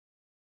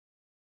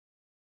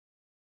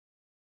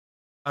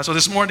So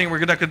this morning we're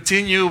going to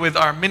continue with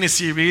our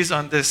mini-series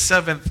on this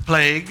seventh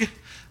plague,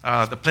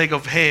 the plague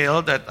of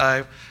hail that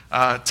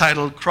I've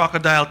titled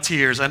Crocodile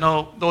Tears. I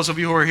know those of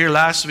you who were here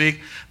last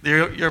week,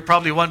 you're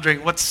probably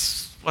wondering what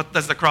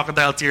does the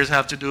crocodile tears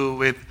have to do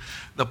with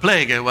the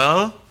plague?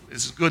 Well,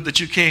 it's good that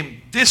you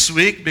came this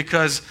week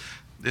because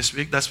this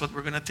week that's what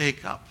we're going to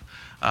take up.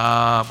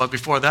 But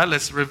before that,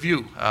 let's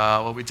review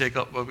what we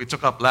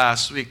took up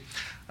last week.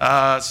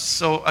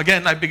 So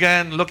again, I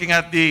began looking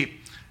at the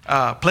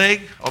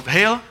plague of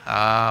hail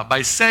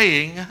by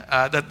saying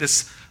that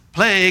this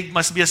plague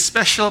must be a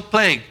special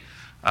plague,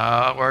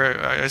 or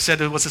I said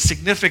it was a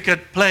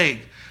significant plague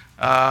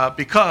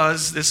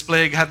because this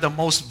plague had the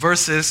most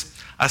verses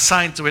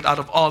assigned to it out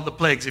of all the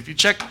plagues. If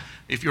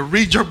you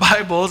read your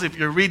Bibles, if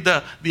you read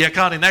the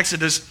account in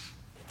Exodus,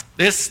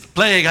 this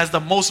plague has the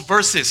most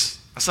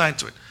verses assigned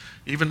to it,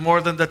 even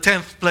more than the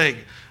 10th plague,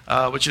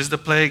 which is the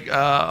plague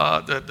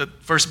the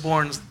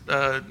firstborns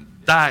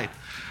died.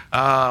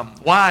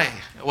 Why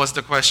was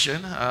the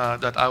question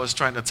that I was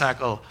trying to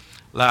tackle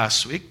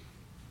last week.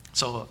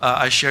 So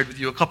I shared with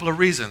you a couple of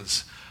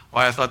reasons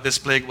why I thought this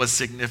plague was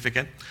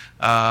significant.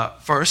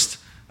 First,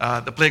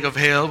 the plague of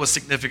hail was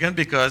significant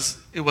because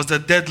it was the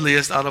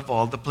deadliest out of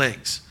all the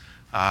plagues.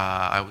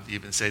 I would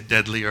even say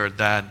deadlier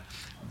than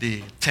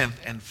the 10th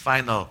and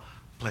final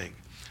plague.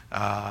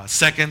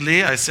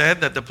 Secondly, I said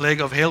that the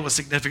plague of hail was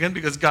significant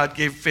because God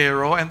gave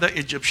Pharaoh and the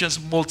Egyptians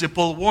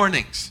multiple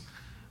warnings.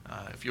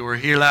 If you were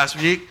here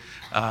last week,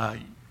 I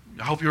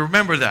hope you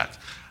remember that.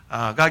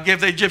 God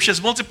gave the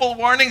Egyptians multiple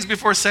warnings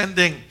before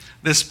sending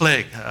this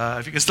plague.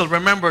 If you can still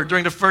remember,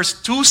 during the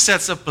first two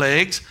sets of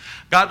plagues,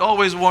 God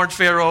always warned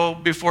Pharaoh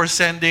before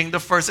sending the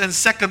first and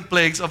second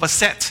plagues of a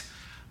set.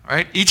 All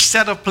right? Each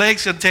set of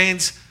plagues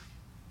contains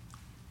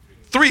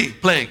 3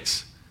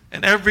 plagues.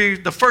 And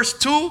the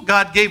first 2,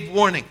 God gave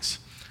warnings.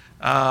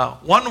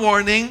 1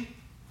 warning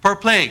per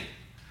plague.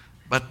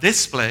 But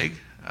this plague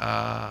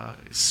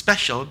is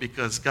special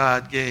because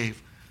God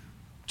gave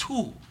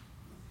 2.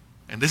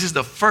 And this is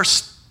the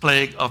first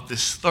plague of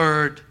this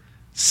third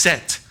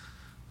set.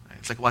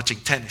 It's like watching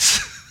tennis.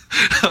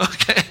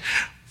 Okay.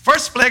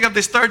 First plague of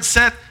this third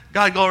set,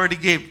 God already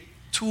gave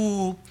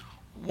 2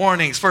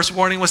 warnings. First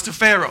warning was to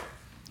Pharaoh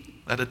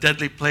that a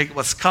deadly plague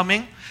was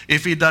coming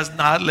if he does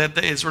not let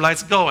the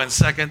Israelites go. And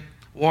second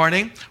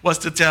warning was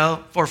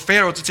for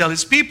Pharaoh to tell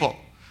his people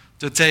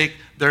to take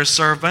their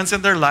servants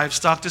and their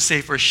livestock to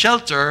safer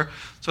shelter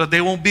so that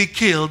they won't be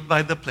killed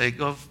by the plague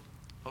of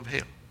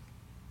hail.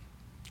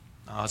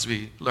 Now, as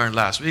we learned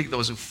last week,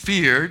 those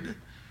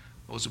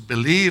who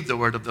believed the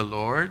word of the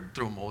Lord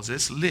through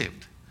Moses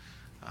lived.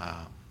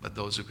 But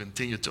those who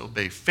continued to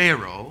obey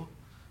Pharaoh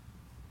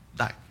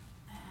died.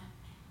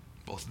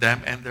 Both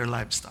them and their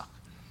livestock.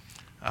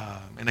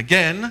 And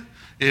again,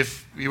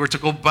 if we were to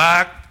go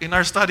back in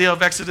our study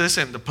of Exodus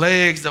and the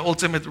plagues, the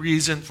ultimate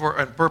reason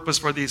and purpose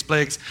for these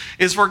plagues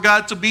is for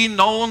God to be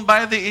known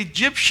by the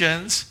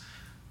Egyptians,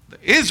 the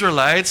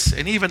Israelites,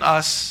 and even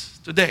us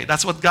today.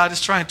 That's what God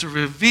is trying to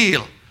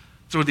reveal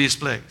through these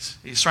plagues.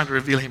 He's trying to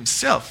reveal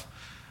himself.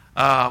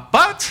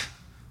 But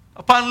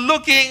upon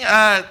looking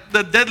at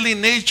the deadly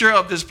nature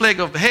of this plague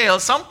of hail,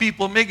 some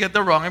people may get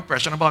the wrong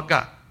impression about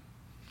God.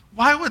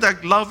 Why would a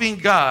loving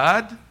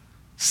God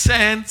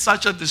send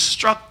such a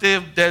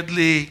destructive,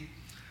 deadly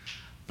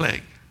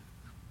plague?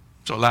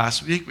 So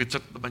last week we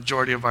took the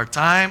majority of our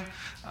time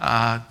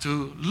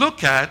to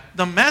look at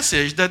the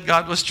message that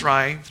God was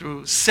trying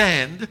to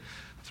send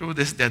through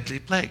this deadly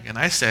plague. And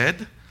I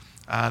said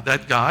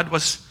that God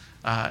was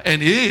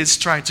and is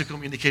trying to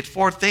communicate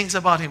 4 things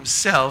about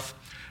himself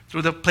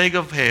through the plague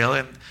of hail.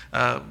 And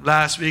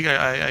last week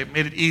I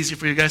made it easy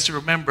for you guys to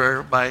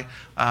remember by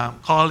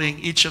calling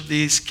each of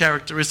these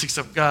characteristics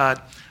of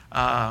God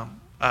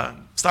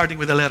starting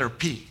with the letter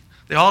P.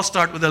 They all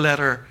start with the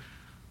letter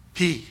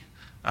P.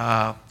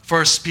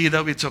 First P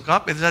that we took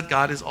up is that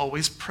God is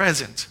always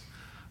present.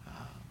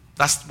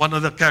 That's one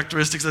of the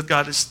characteristics that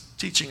God is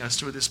teaching us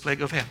through this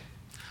plague of hail.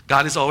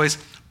 God is always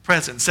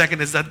present.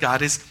 Second is that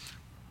God is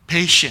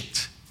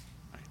patient.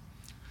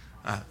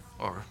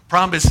 Or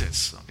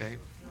promises. Okay?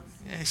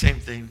 Yeah, same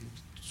thing.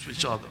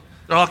 Switch all them.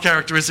 They're all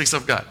characteristics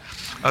of God.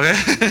 Okay?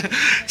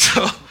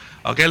 So,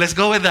 okay, let's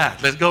go with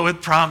that. Let's go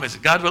with promise.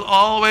 God will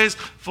always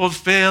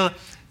fulfill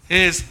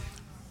his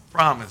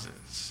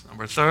promises.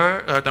 Number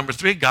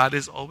 3, God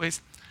is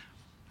always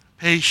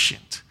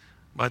patient.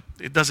 But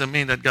it doesn't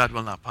mean that God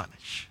will not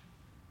punish.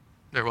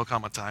 There will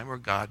come a time where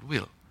God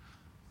will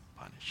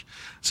punish.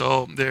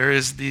 So there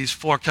is these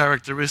 4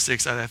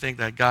 characteristics that I think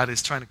that God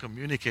is trying to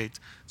communicate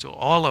to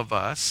all of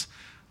us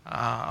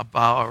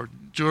about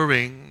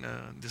during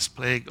this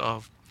plague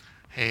of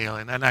hail.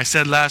 And I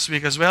said last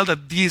week as well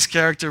that these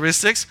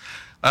characteristics,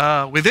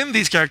 within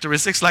these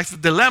characteristics, lies the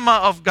dilemma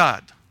of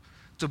God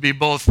to be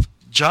both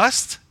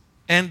just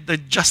and the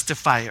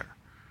justifier.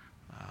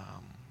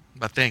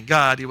 But thank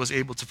God he was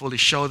able to fully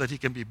show that he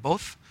can be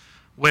both.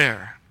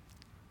 Where?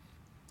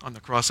 On the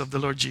cross of the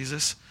Lord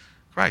Jesus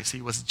Christ.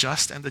 He was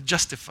just and the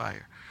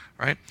justifier.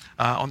 Right?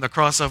 On the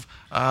cross of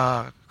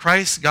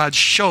Christ, God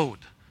showed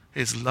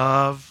his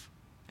love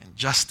and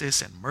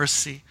justice and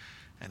mercy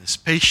and his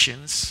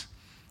patience.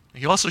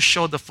 He also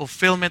showed the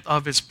fulfillment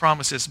of his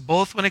promises,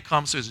 both when it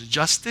comes to his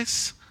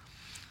justice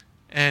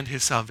and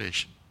his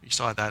salvation. We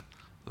saw that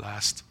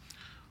last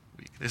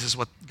week. This is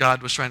what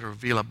God was trying to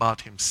reveal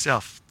about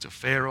himself to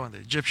Pharaoh and the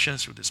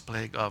Egyptians through this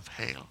plague of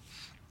hail.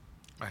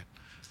 Right.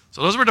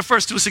 So those were the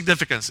first two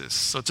significances.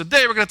 So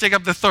today we're going to take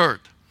up the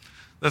third.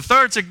 The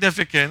third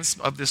significance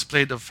of this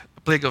plague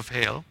of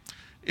hail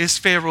is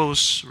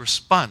Pharaoh's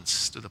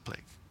response to the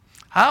plague.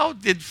 How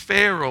did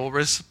Pharaoh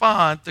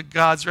respond to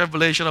God's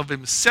revelation of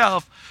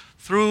himself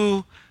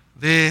through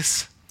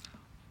this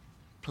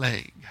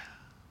plague?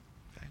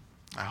 Okay.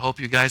 I hope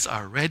you guys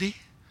are ready.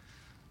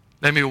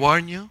 Let me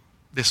warn you,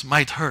 this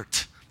might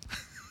hurt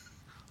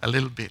a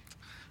little bit.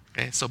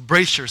 Okay, so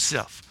brace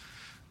yourself.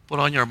 Put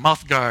on your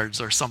mouth guards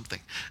or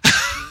something.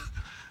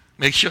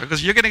 Make sure,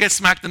 because you're going to get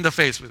smacked in the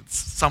face with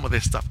some of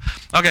this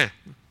stuff. Okay,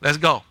 let's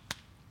go.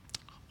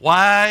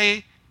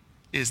 Why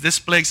is this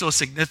plague so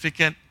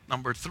significant?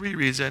 Number 3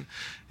 reason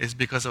is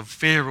because of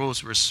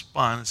Pharaoh's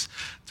response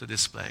to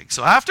this plague.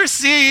 So after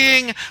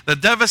seeing the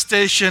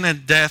devastation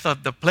and death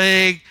of the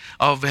plague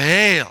of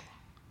hail,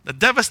 the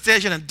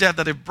devastation and death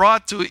that it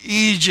brought to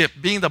Egypt,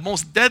 being the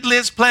most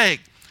deadliest plague,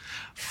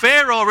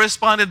 Pharaoh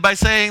responded by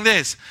saying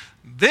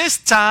this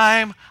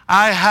time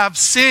I have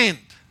sinned.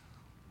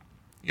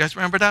 You guys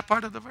remember that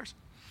part of the verse?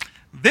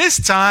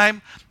 This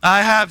time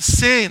I have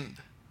sinned.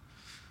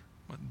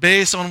 But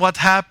based on what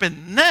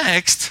happened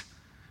next,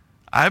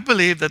 I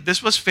believe that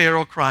this was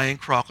Pharaoh crying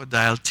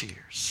crocodile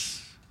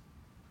tears.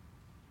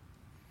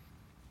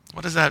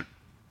 What does that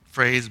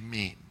phrase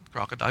mean?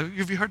 Crocodile.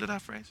 Have you heard of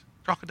that phrase?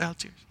 Crocodile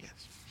tears?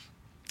 Yes.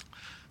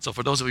 So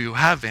for those of you who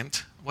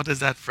haven't, what does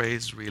that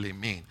phrase really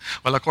mean?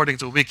 Well, according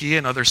to Wiki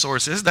and other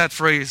sources, that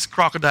phrase,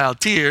 crocodile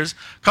tears,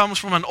 comes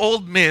from an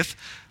old myth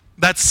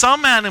that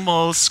some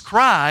animals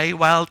cry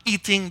while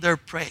eating their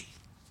prey,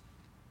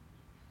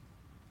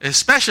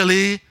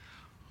 especially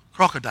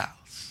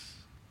crocodiles.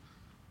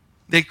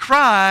 They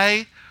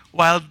cry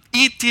while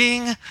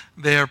eating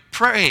their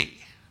prey.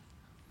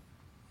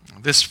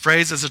 This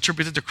phrase is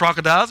attributed to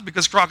crocodiles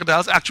because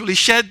crocodiles actually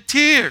shed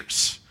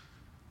tears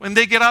when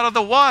they get out of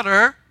the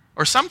water,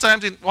 or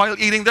sometimes while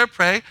eating their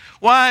prey.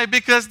 Why?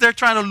 Because they're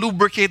trying to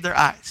lubricate their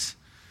eyes.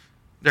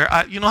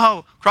 You know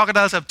how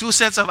crocodiles have 2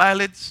 sets of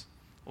eyelids?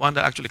 One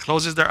that actually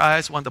closes their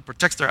eyes, one that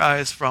protects their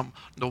eyes from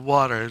the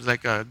water,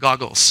 like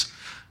goggles.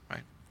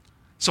 Right?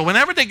 So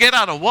whenever they get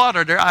out of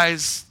water, their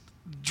eyes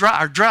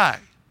are dry.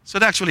 So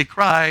they actually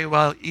cry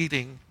while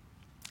eating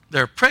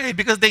their prey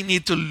because they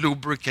need to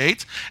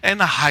lubricate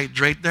and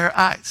hydrate their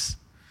eyes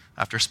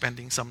after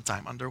spending some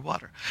time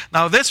underwater.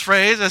 Now, this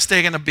phrase has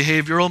taken a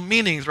behavioral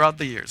meaning throughout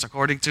the years.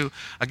 According to,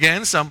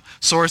 again, some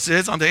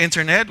sources on the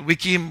internet,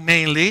 Wiki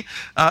mainly,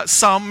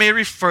 some may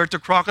refer to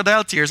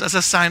crocodile tears as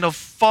a sign of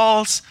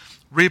false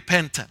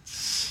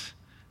repentance.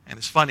 And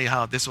it's funny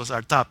how this was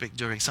our topic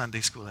during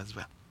Sunday school as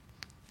well.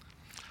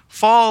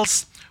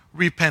 False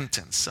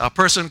repentance. A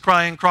person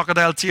crying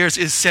crocodile tears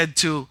is said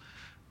to,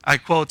 I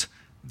quote,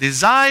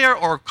 desire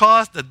or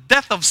cause the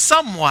death of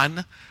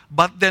someone,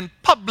 but then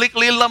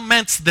publicly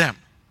laments them.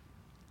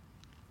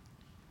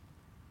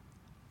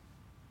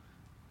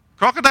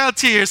 Crocodile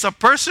tears, a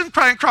person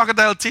crying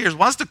crocodile tears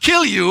wants to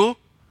kill you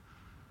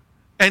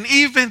and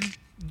even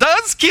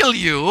does kill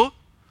you,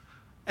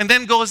 and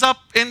then goes up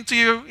in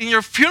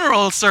your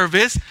funeral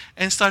service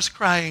and starts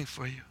crying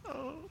for you.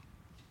 Oh,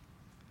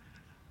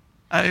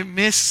 I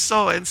miss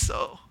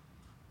so-and-so.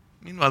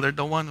 Meanwhile, they're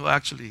the one who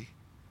actually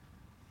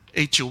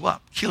ate you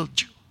up,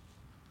 killed you.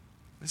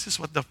 This is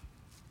what the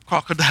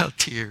crocodile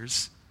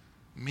tears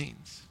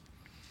means.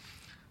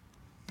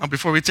 Now,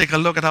 before we take a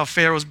look at how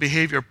Pharaoh's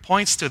behavior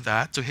points to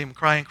that, to him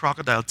crying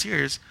crocodile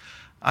tears,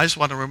 I just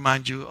want to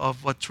remind you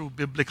of what true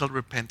biblical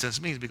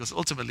repentance means, because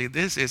ultimately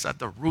this is at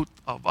the root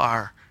of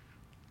our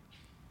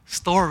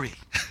story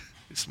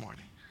this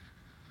morning.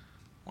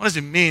 What does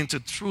it mean to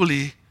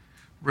truly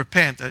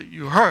repent?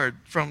 You heard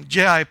from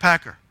J.I.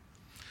 Packer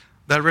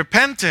that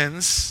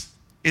repentance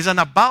is an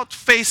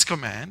about-face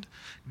command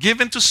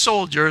given to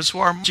soldiers who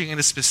are marching in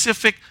a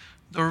specific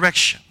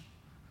direction.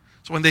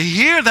 So when they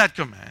hear that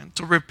command,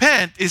 to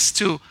repent is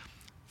to,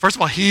 first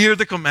of all, hear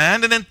the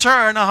command and then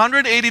turn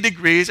 180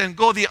 degrees and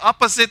go the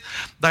opposite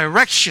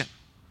direction.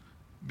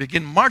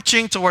 Begin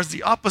marching towards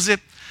the opposite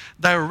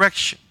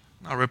direction.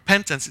 Now,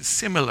 repentance is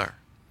similar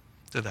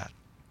to that.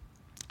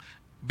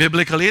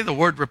 Biblically, the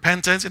word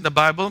repentance in the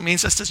Bible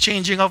means it's a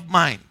changing of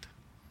mind.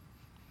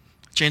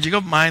 Changing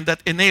of mind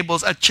that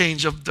enables a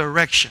change of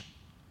direction.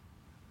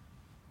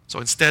 So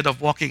instead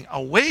of walking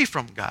away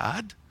from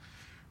God,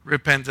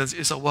 repentance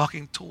is a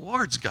walking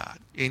towards God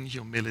in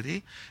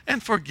humility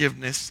and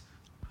forgiveness.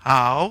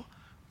 How?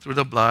 Through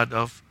the blood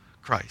of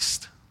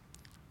Christ.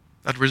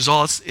 That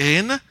results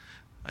in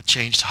a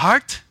changed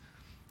heart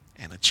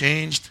and a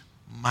changed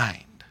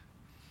mind.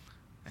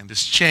 And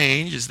this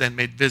change is then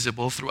made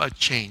visible through a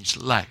changed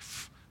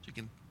life. You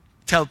can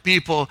tell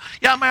people,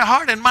 yeah, my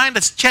heart and mind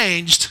has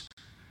changed.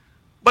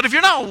 But if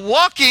you're not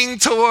walking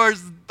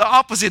towards the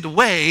opposite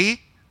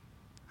way,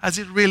 has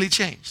it really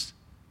changed?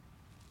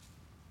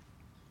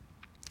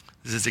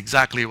 This is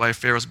exactly why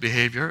Pharaoh's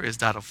behavior is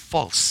that of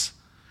false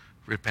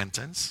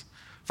repentance.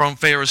 From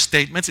Pharaoh's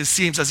statements, it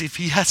seems as if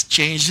he has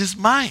changed his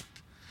mind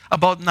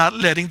about not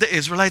letting the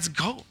Israelites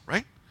go,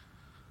 right?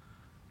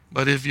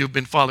 But if you've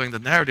been following the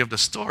narrative of the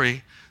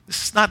story,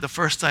 this is not the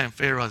first time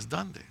Pharaoh has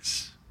done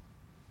this.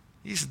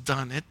 He's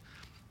done it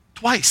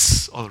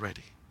twice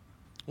already.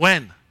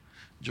 When?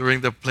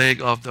 During the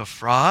plague of the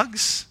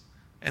frogs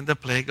and the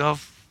plague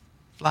of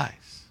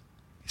flies.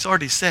 He's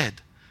already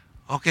said,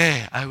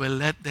 okay, I will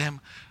let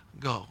them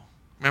go.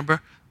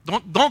 Remember?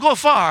 Don't go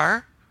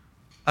far.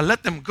 I'll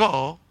let them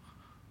go.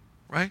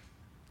 Right?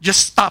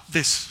 Just stop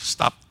this.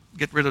 Stop.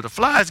 Get rid of the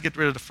flies, get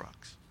rid of the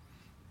frogs.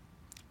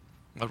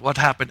 But what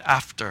happened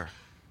after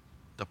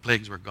the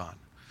plagues were gone?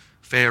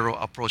 Pharaoh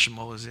approached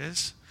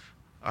Moses.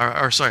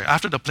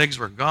 After the plagues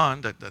were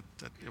gone, that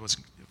it was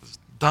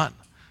done.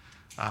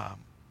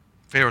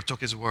 Pharaoh took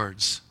his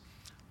words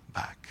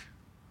back,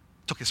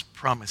 took his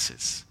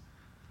promises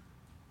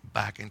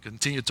back, and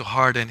continued to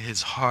harden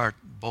his heart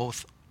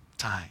both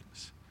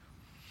times.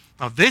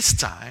 Now this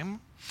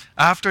time,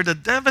 after the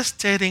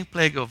devastating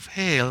plague of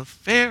hail,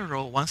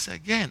 Pharaoh once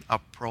again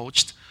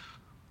approached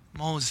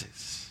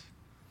Moses.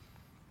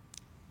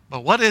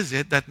 But what is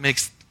it that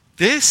makes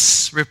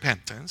this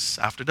repentance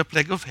after the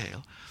plague of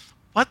hail,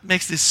 what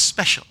makes this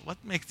special? What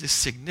makes this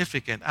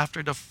significant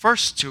after the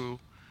first two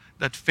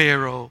that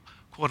Pharaoh,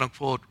 quote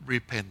unquote,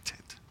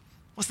 repented?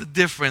 What's the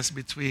difference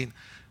between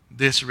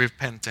this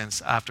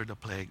repentance after the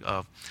plague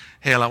of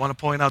hail? I want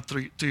to point out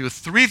to you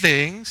three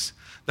things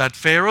that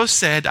Pharaoh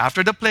said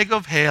after the plague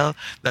of hail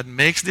that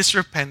makes this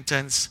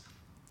repentance,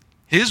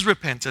 his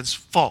repentance,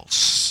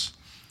 false.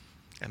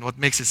 And what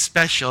makes it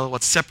special,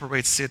 what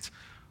separates it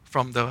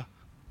from the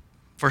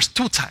first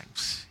two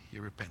times he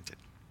repented.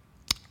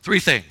 Three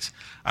things.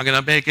 I'm going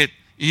to make it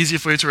easy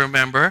for you to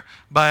remember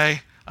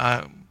by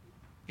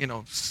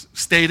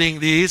stating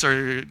these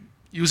or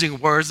using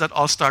words that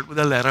all start with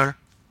the letter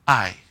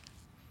I.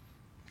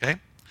 Okay?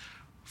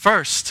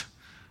 First,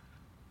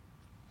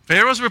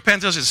 Pharaoh's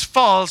repentance is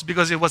false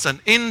because it was an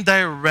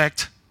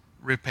indirect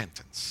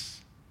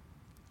repentance.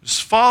 It's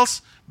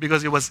false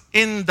because it was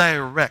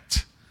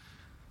indirect.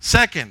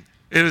 Second,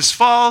 it is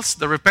false,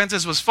 the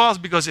repentance was false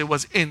because it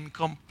was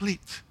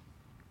incomplete.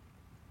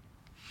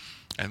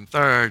 And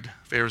third,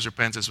 Pharaoh's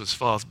repentance was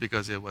false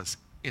because it was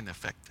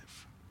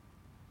ineffective.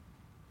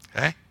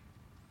 Okay?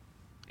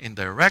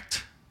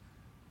 Indirect,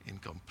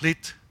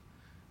 incomplete,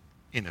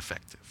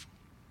 ineffective.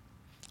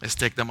 Let's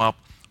take them up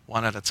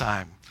one at a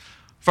time.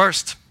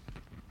 First,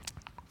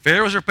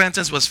 Pharaoh's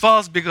repentance was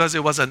false because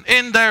it was an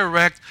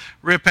indirect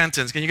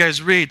repentance. Can you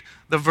guys read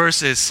the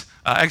verses?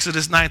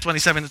 Exodus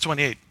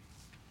 9:27-28.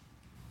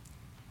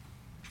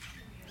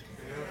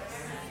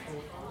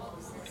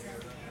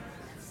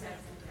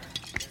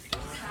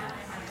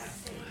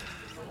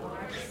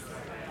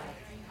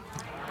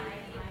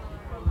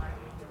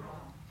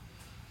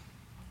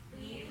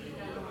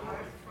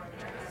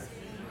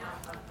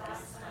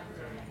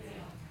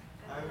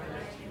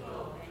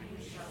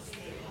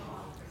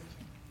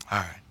 All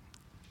right.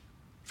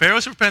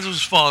 Pharaoh's repentance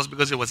was false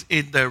because it was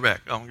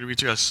indirect. I'm going to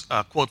read you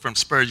a quote from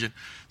Spurgeon.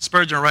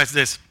 Spurgeon writes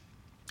this: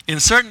 in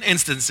certain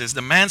instances,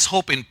 the man's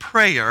hope in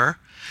prayer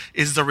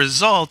is the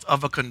result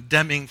of a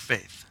condemning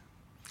faith.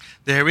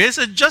 There is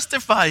a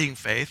justifying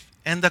faith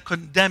and a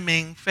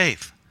condemning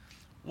faith.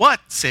 What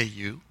say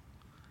you?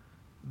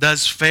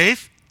 Does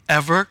faith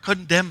ever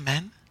condemn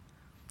men?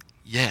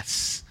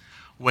 Yes.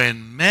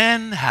 When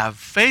men have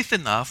faith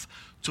enough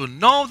to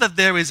know that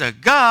there is a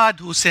God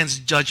who sends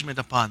judgment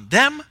upon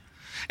them,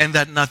 and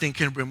that nothing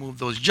can remove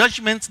those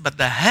judgments but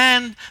the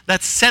hand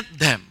that sent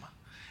them,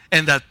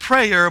 and that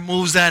prayer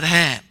moves that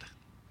hand.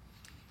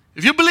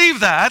 If you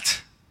believe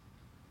that,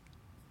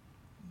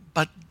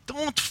 but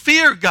don't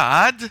fear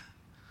God,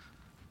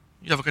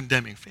 you have a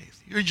condemning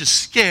faith. You're just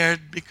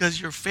scared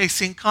because you're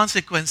facing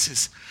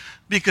consequences,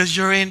 because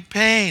you're in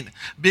pain,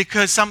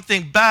 because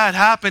something bad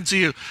happened to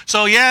you.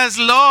 So yes,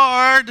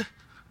 Lord,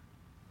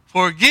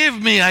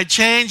 forgive me, I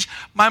changed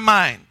my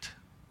mind.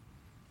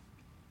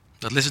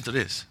 But listen to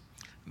this.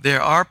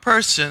 There are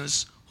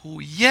persons who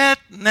yet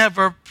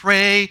never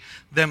pray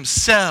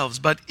themselves,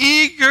 but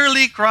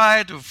eagerly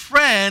cry to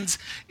friends,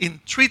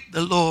 entreat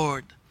the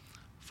Lord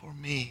for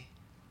me.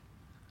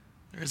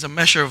 There is a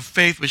measure of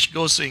faith which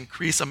goes to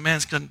increase a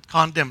man's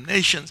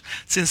condemnation,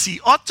 since he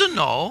ought to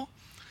know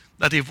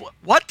that if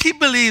what he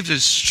believes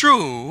is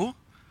true,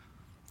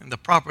 then the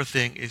proper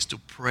thing is to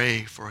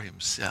pray for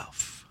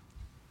himself.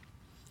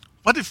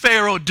 What did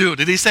Pharaoh do?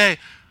 Did he say,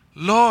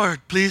 Lord,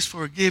 please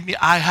forgive me,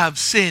 I have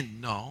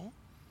sinned? No.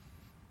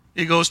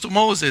 He goes to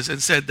Moses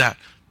and said that,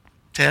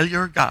 tell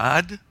your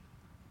God,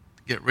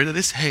 get rid of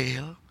this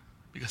hail,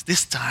 because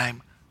this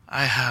time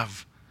I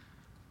have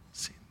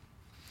sinned.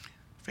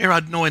 Pharaoh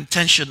had no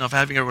intention of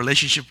having a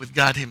relationship with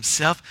God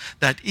himself,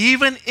 that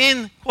even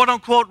in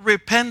quote-unquote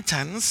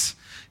repentance,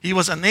 he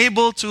was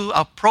unable to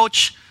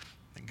approach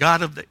the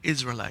God of the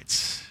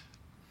Israelites.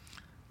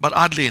 But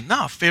oddly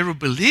enough, Pharaoh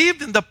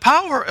believed in the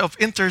power of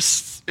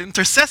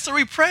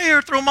intercessory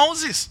prayer through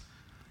Moses.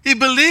 He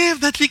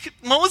believed that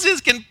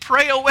Moses can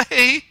pray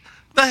away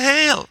the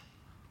hail,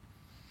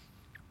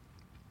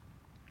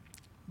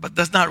 but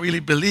does not really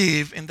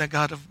believe in the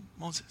God of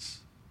Moses.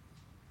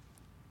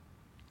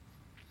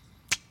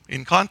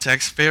 In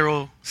context,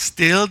 Pharaoh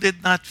still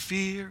did not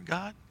fear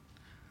God.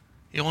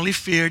 He only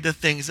feared the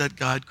things that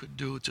God could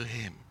do to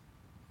him.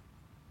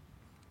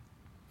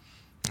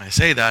 I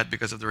say that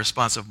because of the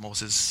response of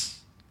Moses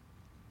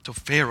to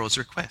Pharaoh's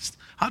request.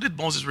 How did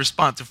Moses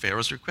respond to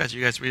Pharaoh's request?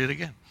 You guys read it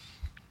again.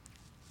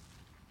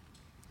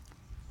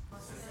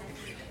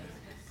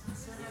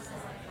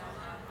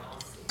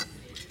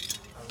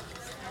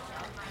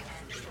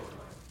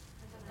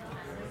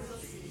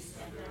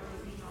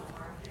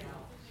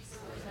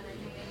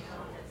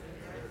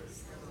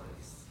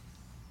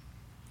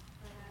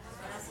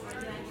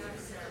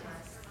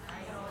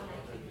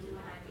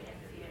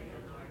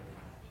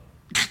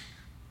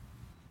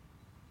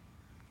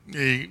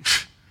 Did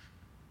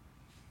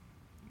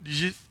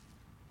you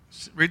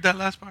read that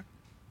last part?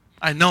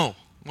 I know.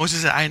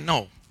 Moses said, I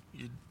know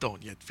you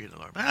don't yet fear the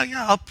Lord. Well,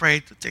 yeah, I'll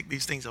pray to take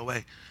these things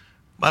away.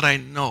 But I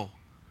know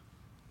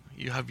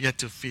you have yet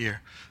to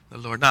fear the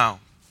Lord. Now,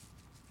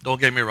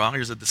 don't get me wrong.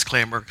 Here's a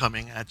disclaimer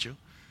coming at you.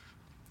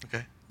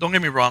 Okay? Don't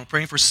get me wrong.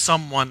 Praying for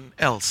someone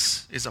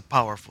else is a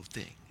powerful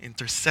thing.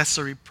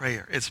 Intercessory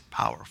prayer is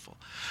powerful.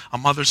 A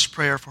mother's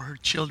prayer for her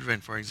children,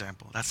 for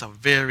example. That's a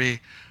very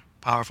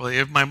powerful.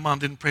 If my mom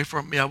didn't pray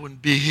for me, I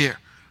wouldn't be here.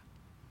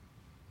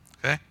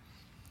 Okay?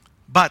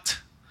 But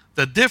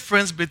the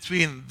difference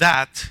between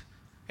that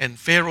and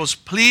Pharaoh's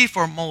plea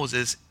for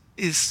Moses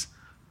is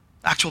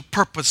actual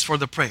purpose for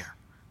the prayer.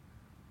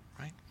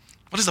 Right?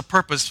 What is the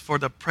purpose for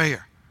the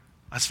prayer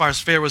as far as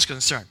Pharaoh is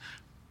concerned?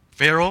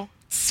 Pharaoh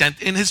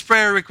sent in his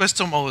prayer request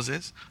to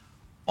Moses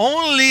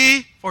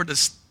only for the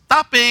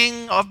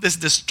stopping of this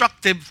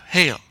destructive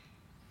hail.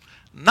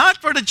 Not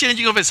for the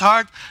changing of his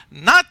heart,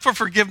 not for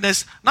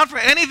forgiveness, not for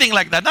anything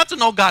like that, not to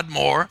know God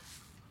more,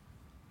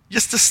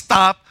 just to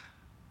stop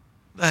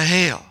the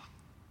hail.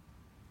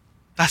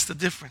 That's the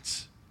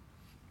difference.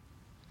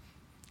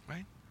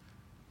 Right?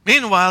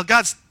 Meanwhile,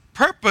 God's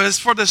purpose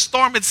for the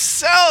storm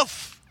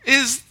itself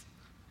is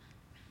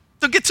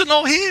to get to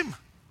know Him.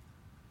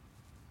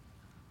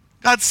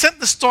 God sent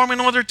the storm in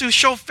order to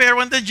show Pharaoh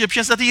and the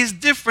Egyptians that he is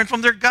different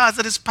from their gods,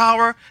 that his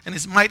power and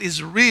his might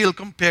is real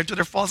compared to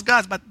their false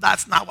gods. But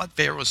that's not what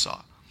Pharaoh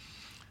saw.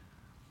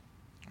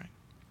 Right?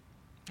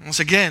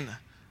 Once again,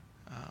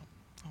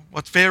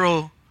 what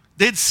Pharaoh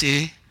did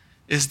see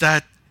is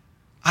that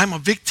I'm a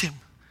victim.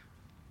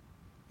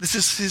 This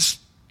is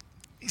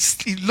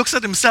he looks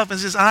at himself and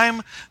says,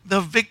 I'm the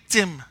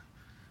victim.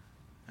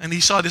 And he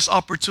saw this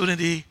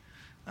opportunity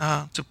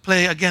to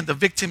play, again, the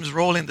victim's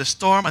role in the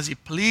storm as he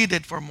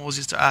pleaded for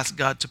Moses to ask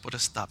God to put a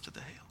stop to the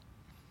hail.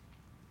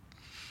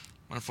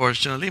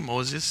 Unfortunately,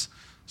 Moses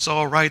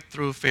saw right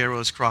through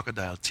Pharaoh's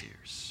crocodile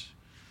tears.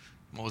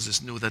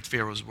 Moses knew that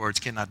Pharaoh's words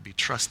cannot be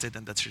trusted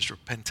and that his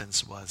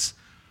repentance was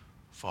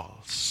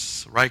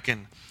false.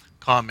 Ryken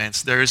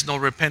comments, there is no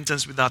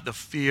repentance without the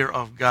fear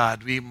of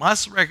God. We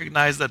must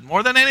recognize that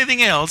more than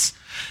anything else,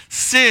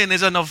 sin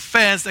is an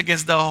offense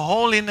against the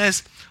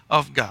holiness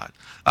of God.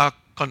 A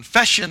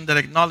confession that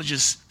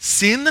acknowledges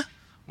sin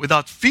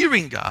without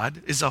fearing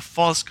God is a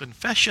false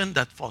confession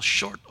that falls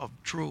short of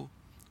true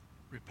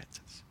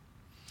repentance.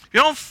 If you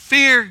don't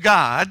fear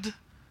God, you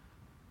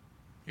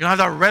don't have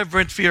that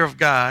reverent fear of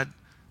God,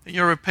 then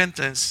your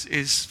repentance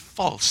is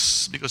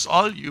false because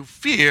all you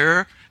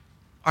fear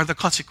are the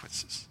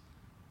consequences.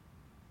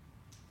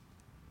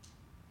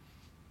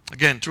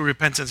 Again, true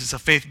repentance is a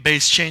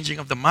faith-based changing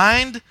of the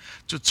mind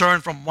to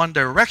turn from one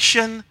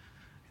direction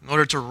in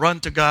order to run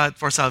to God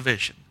for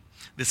salvation.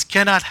 This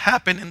cannot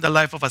happen in the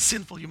life of a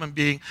sinful human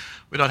being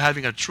without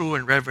having a true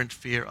and reverent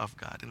fear of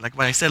God. And like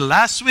what I said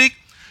last week,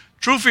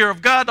 true fear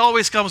of God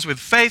always comes with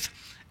faith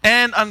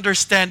and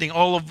understanding,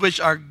 all of which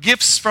are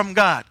gifts from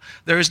God.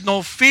 There is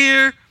no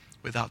fear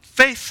without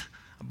faith,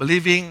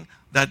 believing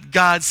that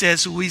God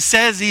says who He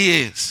says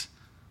He is.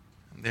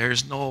 And there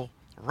is no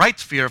right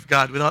fear of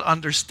God without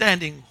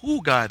understanding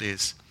who God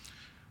is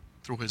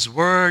through His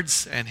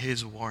words and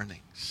His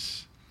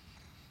warnings.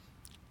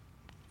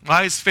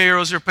 Why is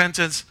Pharaoh's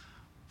repentance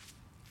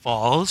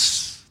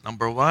false?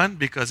 Number one,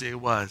 because it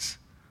was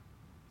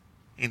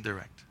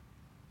indirect.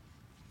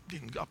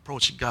 Didn't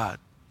approach God.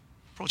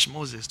 Approach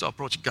Moses to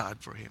approach God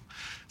for him.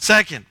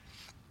 Second,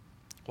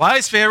 why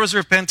is Pharaoh's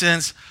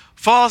repentance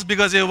false?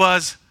 Because it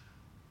was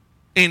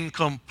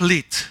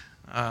incomplete.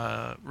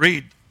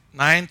 Read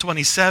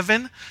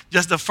 9:27,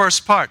 just the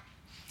first part.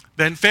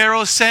 Then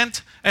Pharaoh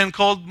sent and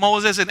called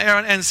Moses and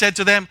Aaron and said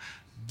to them,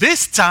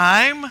 this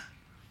time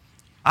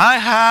I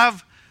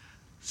have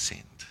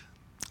sinned.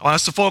 I want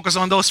us to focus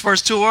on those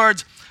first two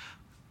words.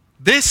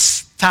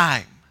 This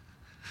time.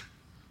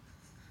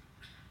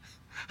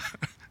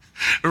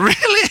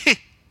 Really?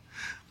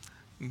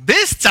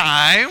 This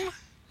time,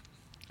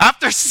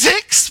 after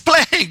 6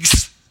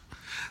 plagues,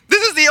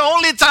 this is the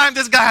only time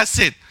this guy has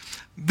sinned.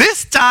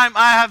 This time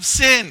I have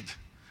sinned.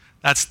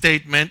 That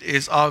statement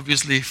is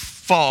obviously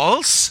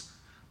false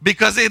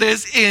because it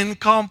is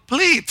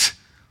incomplete.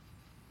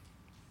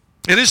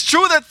 It is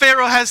true that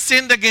Pharaoh has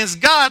sinned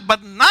against God,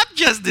 but not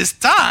just this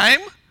time.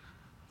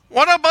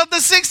 What about the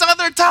 6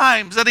 other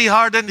times that he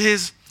hardened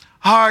his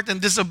heart and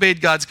disobeyed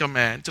God's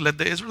command to let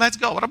the Israelites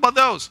go? What about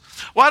those?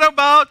 What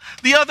about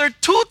the other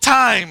 2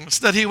 times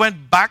that he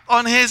went back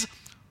on his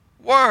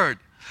word?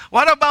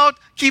 What about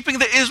keeping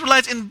the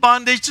Israelites in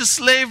bondage to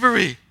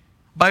slavery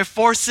by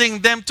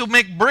forcing them to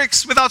make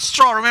bricks without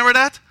straw? Remember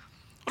that?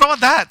 What about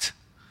that?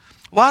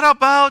 What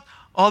about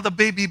all the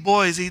baby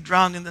boys he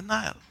drowned in the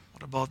Nile?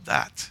 What about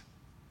that?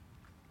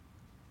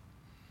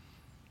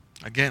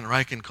 Again,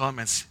 Ryken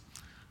comments,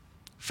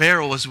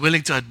 Pharaoh was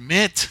willing to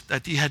admit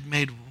that he had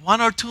made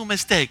 1 or 2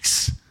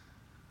 mistakes,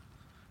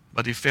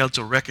 but he failed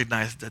to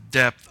recognize the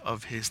depth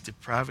of his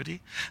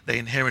depravity, the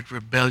inherent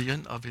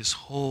rebellion of his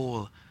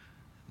whole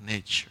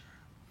nature.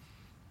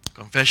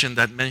 Confession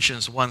that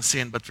mentions one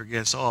sin but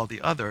forgets all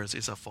the others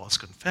is a false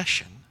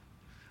confession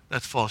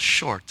that falls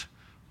short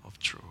of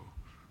true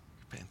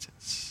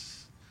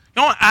repentance.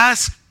 You don't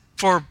ask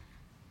for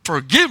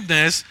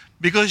forgiveness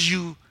because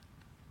you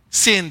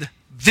sinned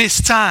this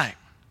time.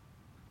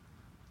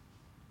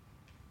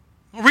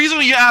 The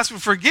reason you ask for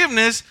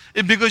forgiveness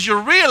is because you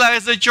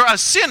realize that you're a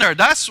sinner.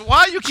 That's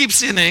why you keep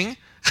sinning.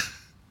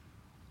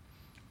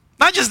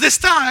 Not just this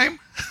time.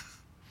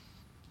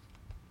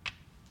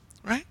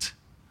 Right?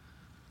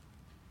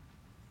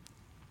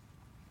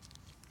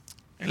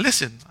 And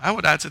listen, I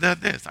would add to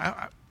that this.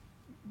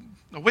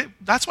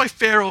 That's why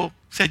Pharaoh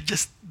said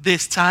just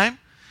this time,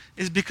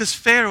 is because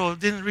Pharaoh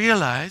didn't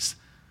realize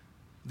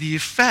the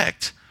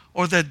effect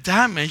or the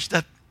damage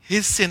that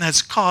his sin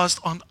has caused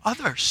on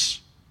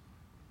others.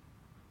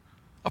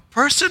 A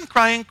person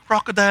crying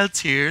crocodile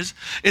tears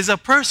is a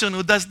person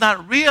who does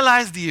not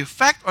realize the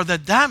effect or the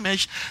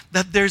damage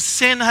that their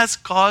sin has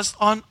caused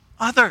on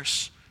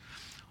others.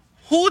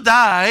 Who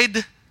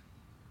died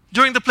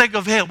during the plague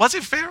of hail? Was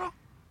it Pharaoh?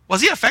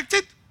 Was he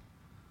affected?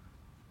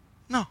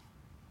 No.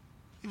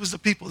 It was the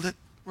people that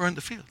were in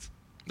the fields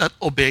that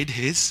obeyed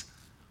his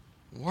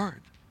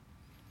word.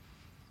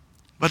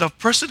 But a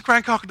person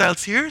crying crocodile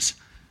tears,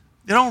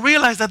 they don't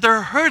realize that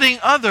they're hurting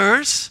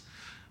others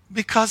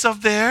because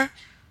of their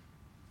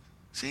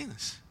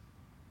sins.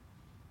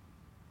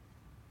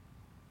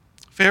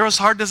 Pharaoh's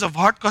hardness of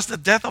heart caused the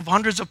death of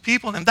hundreds of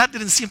people, and that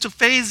didn't seem to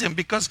faze him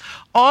because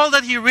all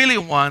that he really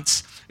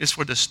wants is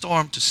for the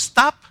storm to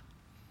stop.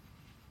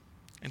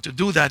 And to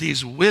do that,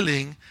 he's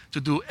willing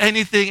to do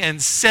anything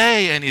and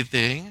say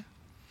anything,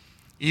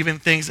 even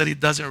things that he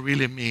doesn't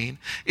really mean,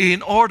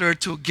 in order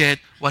to get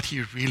what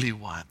he really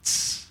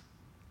wants.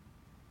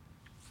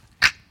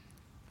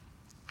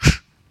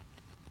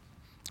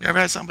 You ever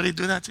had somebody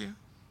do that to you?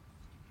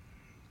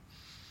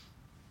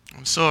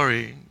 I'm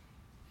sorry,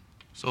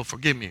 so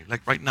forgive me,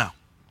 like right now.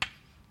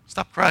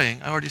 Stop crying.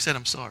 I already said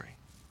I'm sorry.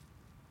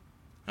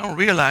 I don't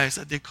realize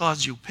that they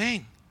caused you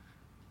pain,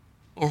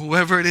 or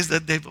whoever it is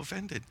that they've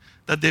offended,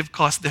 that they've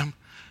caused them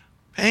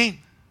pain.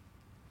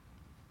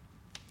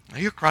 Now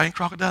you're crying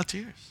crocodile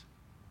tears.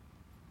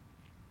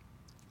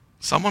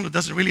 Someone who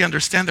doesn't really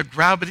understand the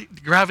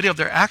gravity of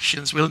their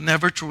actions will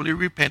never truly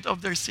repent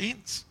of their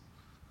sins.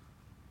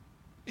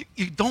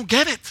 You don't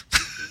get it.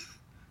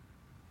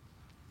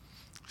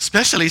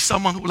 Especially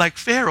someone who, like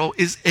Pharaoh,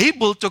 is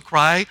able to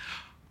cry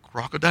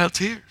crocodile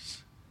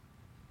tears.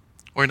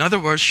 Or in other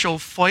words, show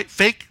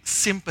fake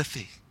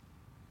sympathy.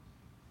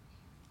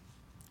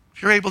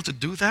 If you're able to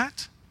do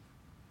that,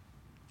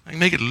 and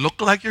make it look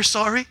like you're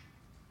sorry,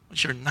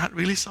 but you're not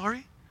really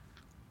sorry,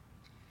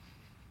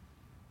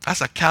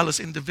 that's a callous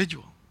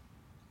individual.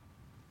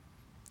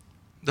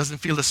 Doesn't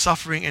feel the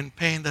suffering and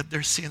pain that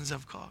their sins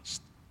have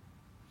caused.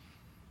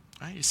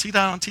 Right? You see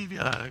that on TV.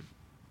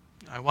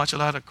 I watch a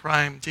lot of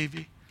crime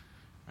TV.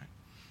 Right?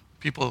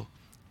 People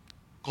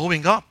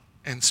going up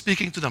and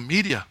speaking to the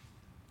media.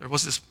 There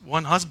was this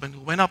one husband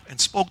who went up and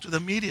spoke to the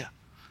media.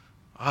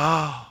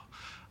 Oh,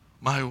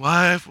 my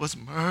wife was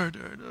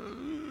murdered.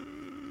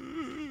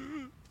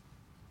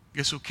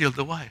 Guess who killed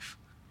the wife?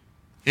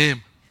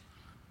 Him.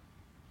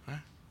 Right?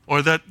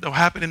 Or that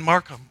happened in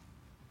Markham.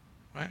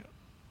 Right?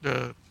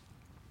 The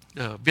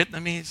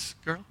Vietnamese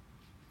girl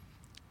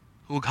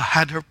who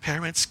had her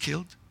parents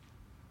killed.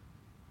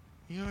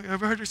 You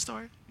ever heard her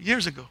story?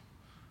 Years ago.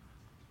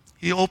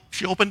 She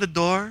opened the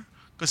door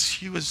because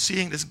she was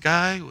seeing this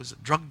guy who was a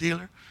drug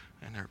dealer,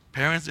 and her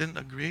parents didn't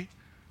agree.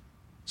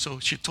 So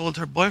she told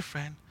her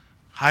boyfriend,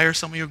 hire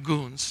some of your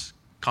goons,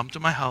 come to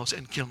my house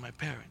and kill my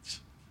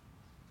parents.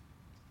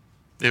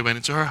 They went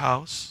into her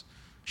house,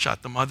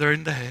 shot the mother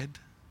in the head,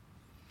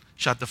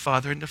 shot the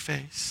father in the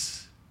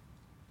face,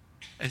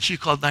 and she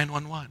called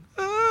 911.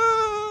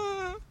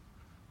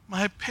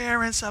 My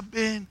parents have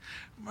been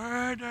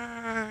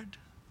murdered.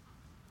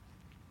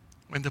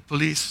 When the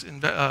police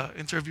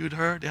interviewed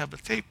her, they have the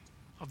tape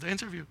of the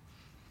interview.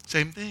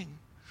 Same thing.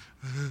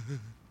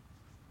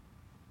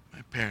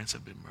 My parents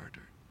have been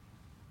murdered.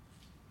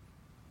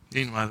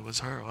 Meanwhile, it was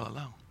her all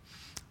along.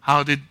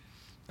 How did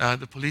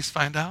the police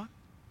find out?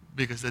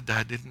 Because the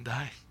dad didn't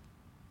die.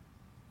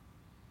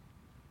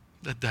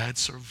 The dad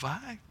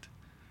survived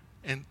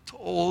and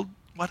told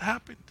what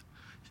happened.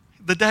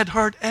 The dad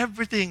heard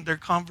everything, their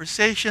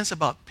conversations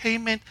about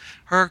payment,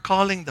 her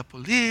calling the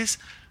police.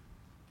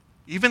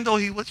 Even though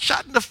he was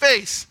shot in the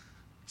face,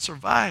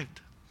 survived.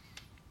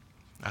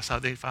 That's how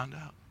they found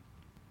out.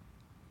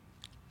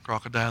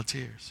 Crocodile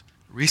tears.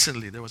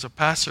 Recently, there was a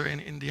pastor in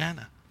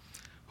Indiana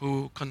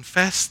who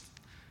confessed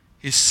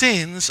his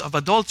sins of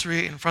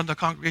adultery in front of the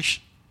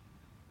congregation.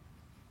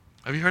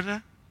 Have you heard of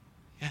that?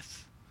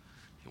 Yes.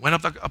 He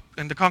went up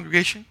in the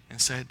congregation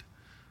and said,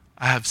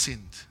 I have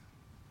sinned.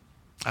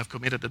 I've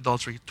committed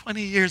adultery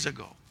 20 years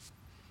ago.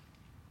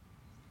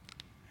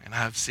 And I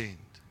have sinned.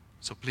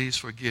 So please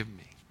forgive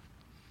me.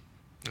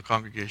 The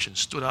congregation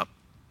stood up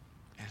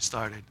and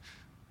started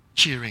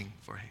cheering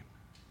for him.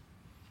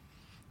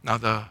 Now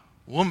the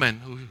woman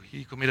who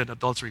he committed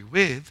adultery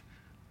with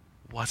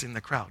was in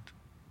the crowd.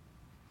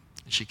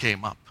 And she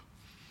came up.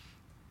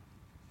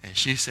 And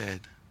she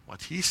said,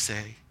 what he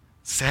said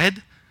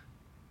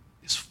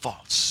is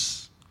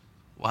false.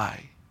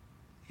 Why?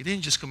 He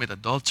didn't just commit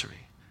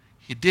adultery.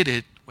 He did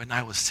it when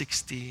I was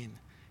 16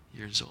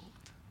 years old.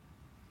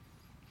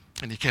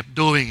 And he kept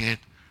doing it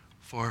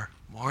for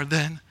more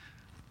than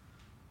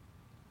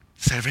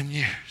 7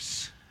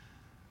 years.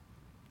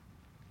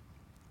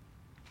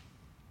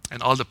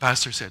 And all the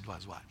pastor said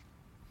was what?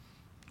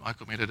 I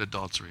committed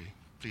adultery.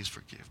 Please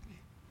forgive me.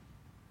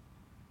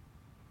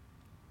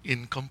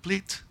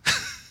 Incomplete.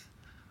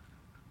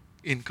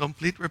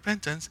 Incomplete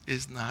repentance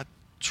is not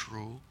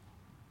true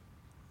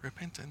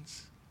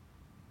repentance.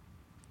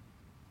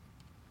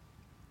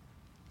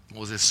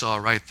 Moses saw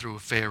right through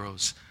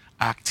Pharaoh's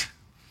act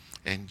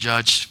and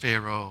judged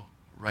Pharaoh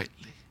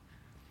rightly.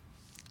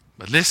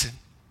 But listen,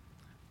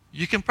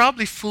 you can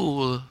probably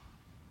fool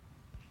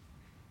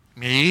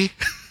me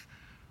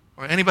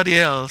or anybody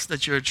else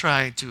that you're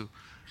trying to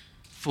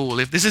fool.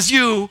 If this is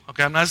you,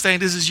 okay, I'm not saying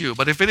this is you,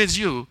 but if it is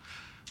you,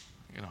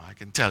 I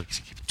can tell because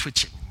you keep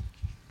twitching,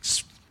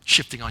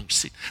 shifting on your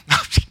seat. No,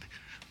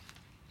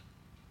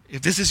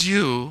 if this is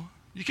you,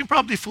 you can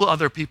probably fool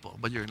other people,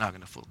 but you're not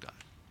going to fool God.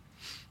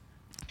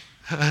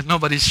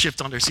 Nobody's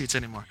shift on their seats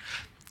anymore.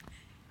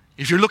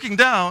 If you're looking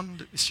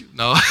down, it's you.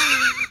 No.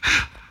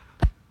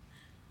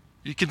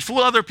 You can fool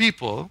other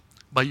people,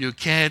 but you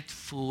can't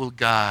fool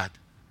God.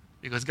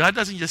 Because God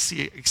doesn't just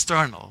see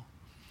external.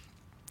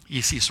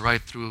 He sees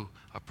right through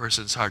a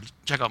person's heart.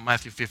 Check out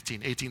Matthew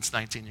 15, 18 to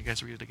 19. You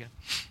guys read it again.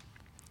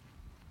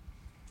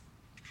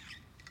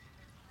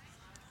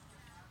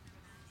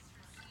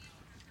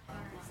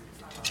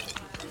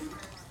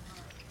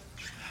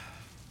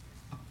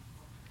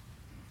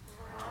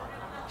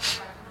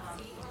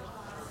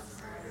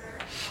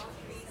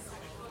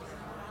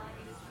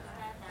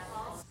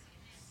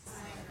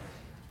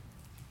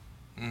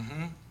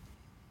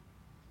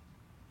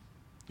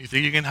 You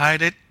think you can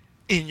hide it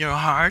in your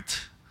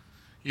heart?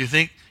 You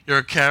think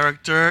your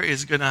character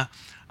is going to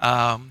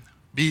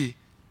be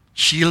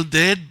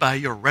shielded by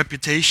your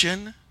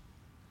reputation?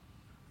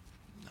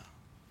 No.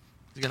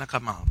 It's going to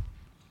come out.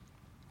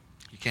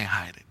 You can't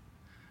hide it.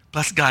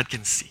 Plus, God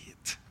can see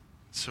it.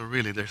 So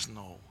really, there's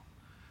no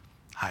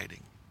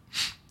hiding.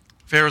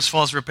 Pharaoh's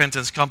false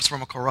repentance comes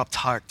from a corrupt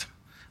heart.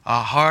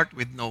 A heart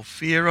with no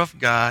fear of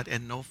God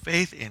and no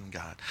faith in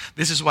God.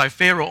 This is why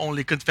Pharaoh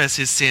only confessed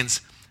his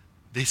sins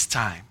this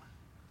time,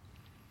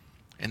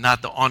 and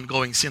not the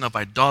ongoing sin of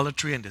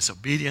idolatry and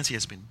disobedience he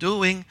has been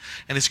doing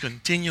and is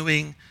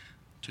continuing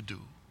to do.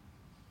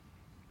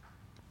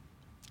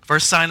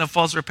 First sign of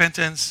false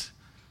repentance,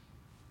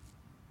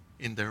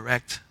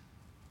 indirect.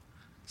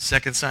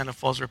 Second sign of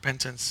false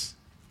repentance,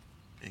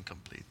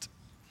 incomplete.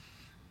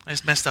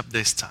 It's messed up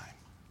this time.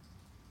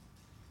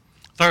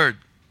 Third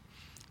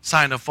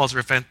sign of false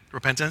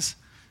repentance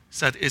is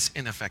that it's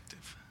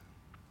ineffective.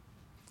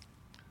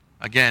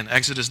 Again,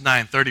 Exodus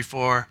 9,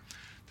 34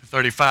 to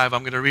 35.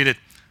 I'm going to read it.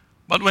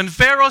 But when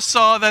Pharaoh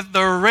saw that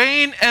the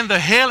rain and the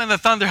hail and the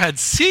thunder had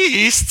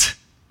ceased,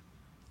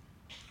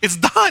 it's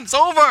done, it's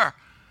over.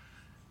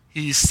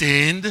 He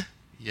sinned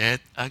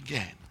yet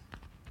again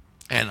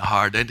and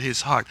hardened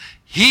his heart.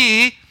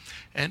 He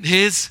and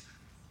his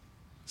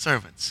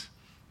servants.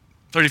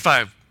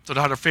 35. So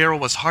the heart of Pharaoh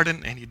was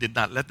hardened, and he did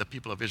not let the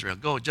people of Israel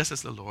go, just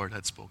as the Lord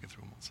had spoken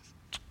through Moses.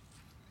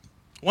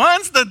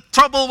 Once the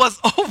trouble was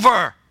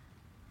over,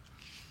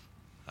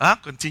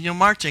 continue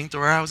marching to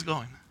where I was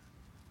going.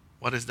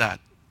 What is that?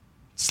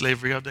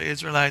 Slavery of the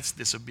Israelites,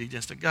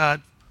 disobedience to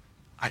God,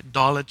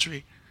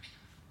 idolatry.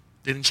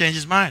 Didn't change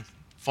his mind.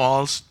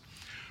 False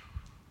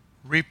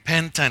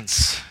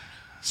repentance.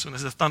 As soon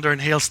as the thunder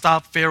and hail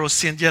stopped, Pharaoh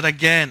sinned yet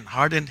again,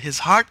 hardened his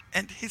heart,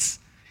 and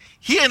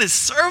he and his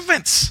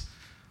servants.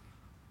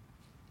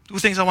 Two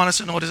things I want us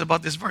to notice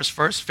about this verse.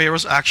 First,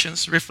 Pharaoh's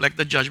actions reflect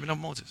the judgment of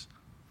Moses.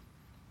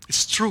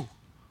 It's true.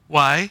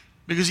 Why?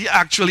 Because he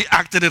actually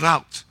acted it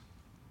out.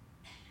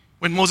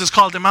 When Moses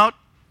called him out,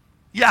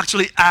 he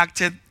actually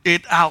acted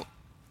it out.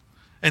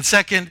 And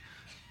second,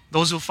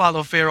 those who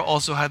follow Pharaoh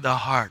also had the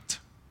heart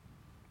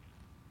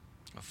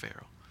of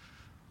Pharaoh.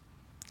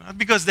 Not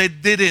because they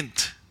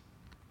didn't,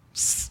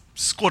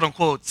 quote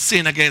unquote,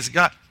 sin against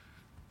God,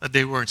 that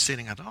they weren't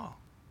sinning at all.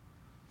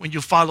 when you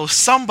follow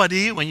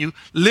somebody, when you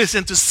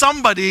listen to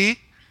somebody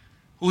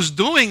who's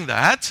doing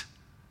that,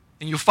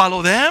 and you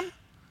follow them,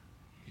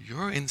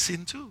 you're in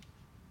sin too.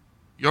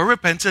 Your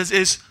repentance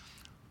is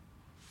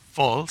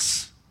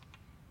false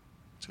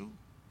too.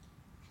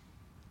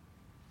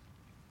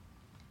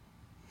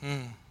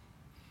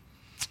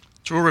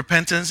 True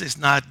repentance is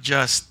not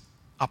just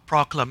a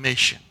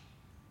proclamation.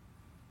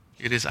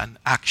 It is an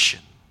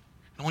action.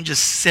 Don't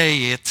just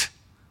say it,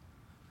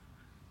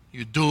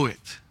 you do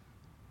it.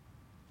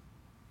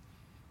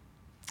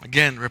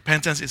 Again,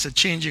 repentance is a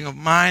changing of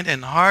mind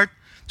and heart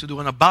to do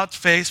an about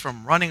face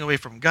from running away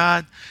from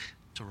God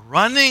to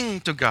running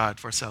to God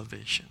for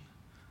salvation.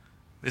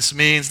 This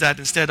means that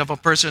instead of a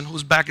person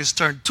whose back is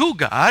turned to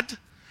God,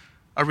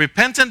 a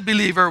repentant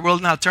believer will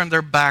now turn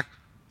their back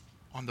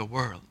on the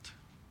world.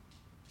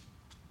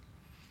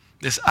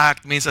 This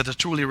act means that a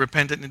truly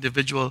repentant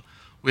individual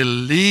will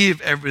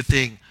leave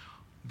everything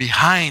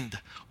behind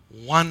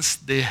once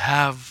they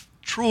have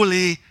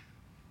truly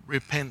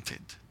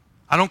repented.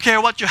 I don't care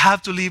what you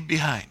have to leave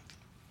behind.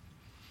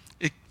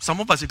 Some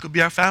of us, it could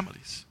be our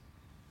families.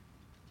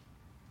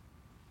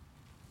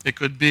 It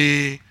could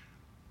be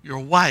your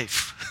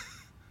wife,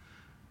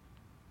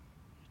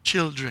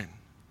 children.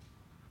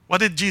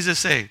 What did Jesus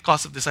say?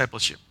 Cost of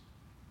discipleship.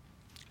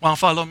 Want to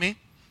follow me?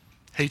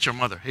 Hate your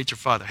mother, hate your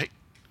father. Hate.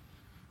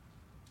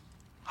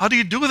 How do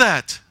you do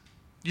that?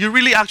 Do you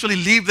really actually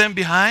leave them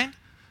behind?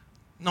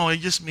 No, it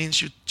just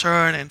means you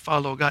turn and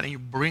follow God and you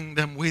bring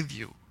them with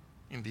you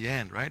in the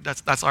end, right?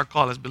 That's our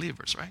call as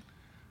believers, right?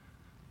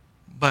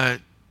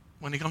 But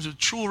when it comes to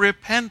true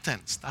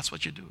repentance, that's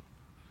what you do.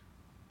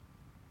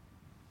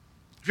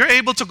 If you're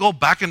able to go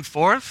back and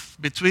forth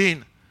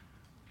between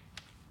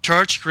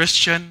church,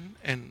 Christian,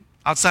 and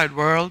outside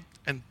world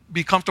and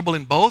be comfortable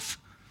in both,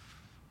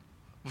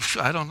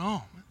 I don't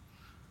know.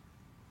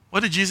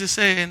 What did Jesus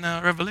say in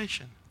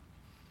Revelation?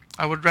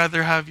 I would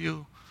rather have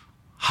you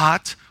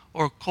hot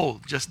or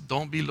cold. Just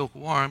don't be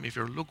lukewarm. If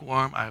you're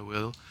lukewarm, I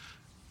will.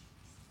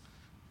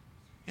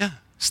 Yeah,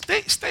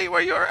 stay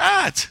where you're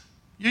at.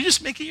 You're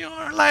just making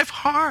your life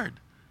hard.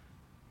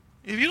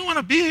 If you don't want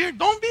to be here,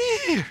 don't be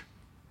here.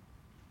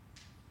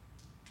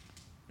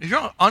 If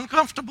you're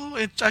uncomfortable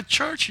at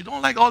church, you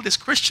don't like all this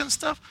Christian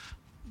stuff,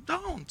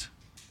 don't.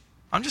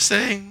 I'm just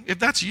saying, if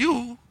that's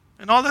you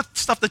and all that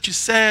stuff that you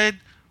said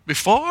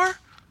before,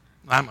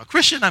 I'm a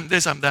Christian, I'm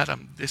this, I'm that,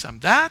 I'm this, I'm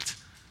that,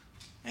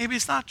 maybe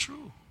it's not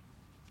true.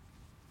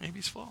 Maybe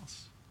it's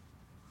false.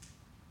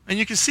 And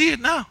you can see it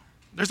now.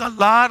 There's a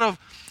lot of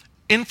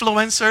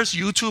influencers,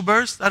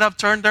 YouTubers that have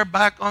turned their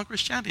back on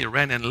Christianity.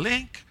 Rhett and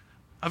Link.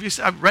 Have you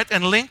seen Rhett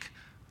and Link?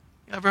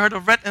 You ever heard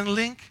of Rhett and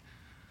Link?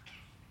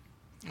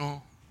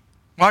 Oh.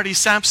 Marty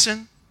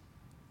Sampson.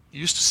 He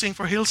used to sing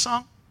for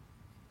Hillsong.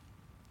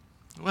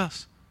 Who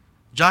else?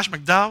 Josh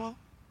McDowell.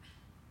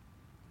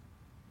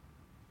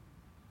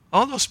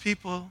 All those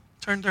people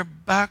turned their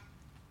back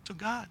to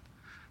God.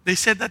 They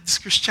said that this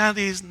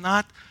Christianity is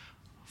not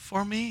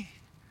for me.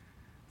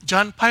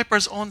 John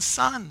Piper's own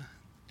son,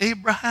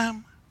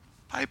 Abraham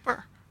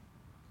Piper.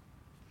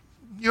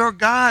 Your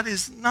God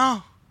is,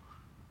 no.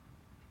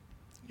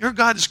 Your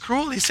God is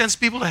cruel. He sends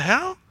people to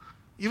hell.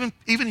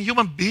 Even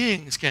human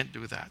beings can't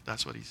do that.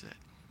 That's what he said.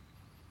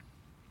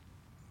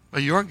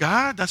 But your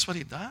God, that's what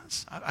he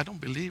does? I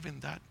don't believe in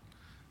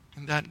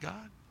that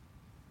God.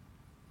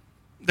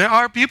 There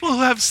are people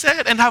who have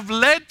said and have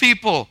led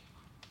people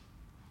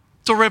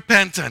to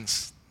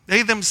repentance.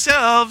 They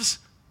themselves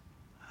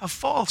have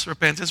false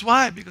repentance.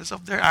 Why? Because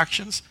of their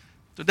actions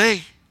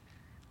today.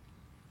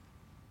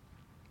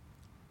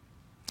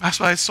 That's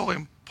why it's so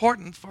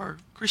important for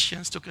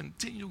Christians to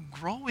continue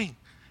growing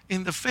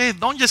in the faith.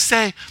 Don't just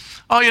say,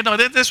 oh,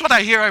 this is what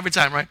I hear every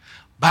time, right?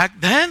 Back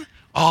then,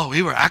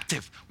 we were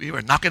active. We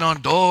were knocking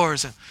on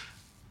doors. And,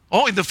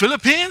 in the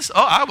Philippines?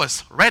 I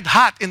was red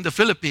hot in the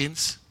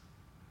Philippines.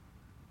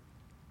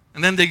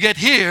 And then they get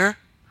here.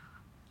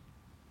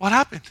 What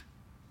happened?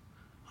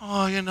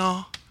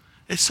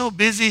 It's so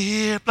busy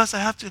here. Plus, I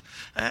have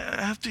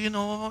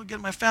to, get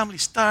my family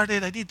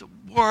started. I need to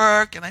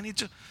work, and I need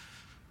to.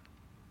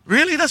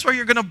 Really, that's where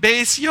you're going to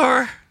base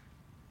your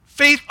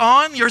faith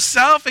on,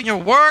 yourself and your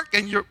work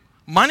and your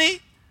money?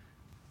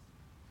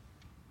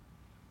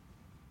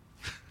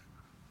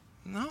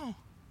 No.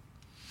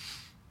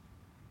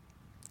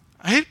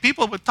 I hate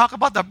people would talk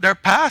about their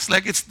past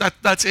like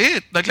that's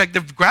it, like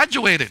they've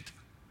graduated.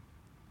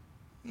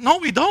 No,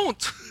 we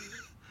don't.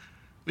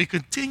 We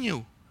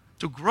continue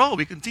to grow.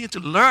 We continue to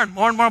learn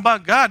more and more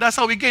about God. That's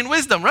how we gain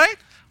wisdom, right?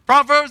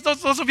 Proverbs,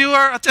 those of you who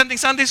are attending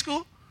Sunday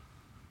school.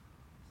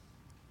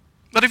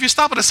 But if you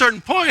stop at a certain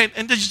point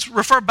and then just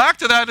refer back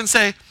to that and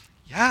say,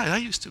 yeah,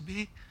 that used to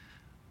be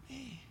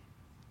me.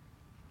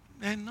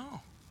 Then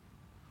no.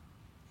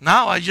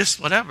 Now I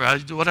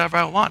do whatever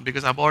I want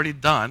because I've already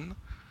done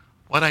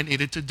what I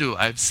needed to do.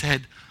 I've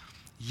said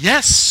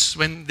yes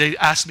when they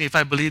asked me if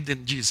I believed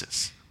in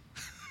Jesus.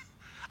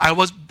 I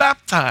was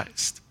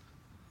baptized.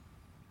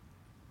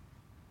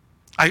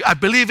 I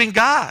believe in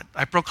God.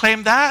 I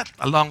proclaimed that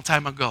a long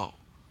time ago.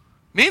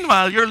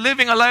 Meanwhile, you're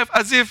living a life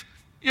as if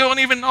you don't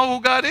even know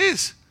who God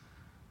is.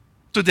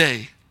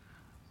 today.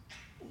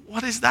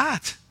 What is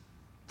that?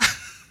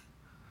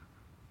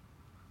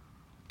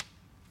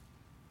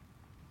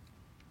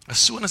 As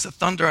soon as the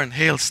thunder and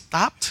hail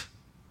stopped,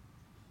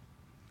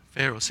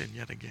 Pharaoh sinned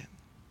yet again.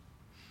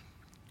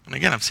 And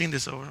again, I've seen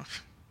this over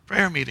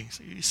prayer meetings.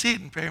 You see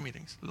it in prayer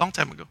meetings a long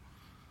time ago.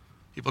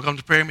 People come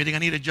to prayer meeting, I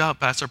need a job,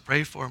 Pastor,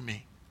 pray for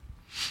me.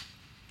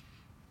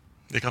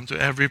 They come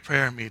to every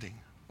prayer meeting.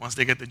 Once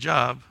they get the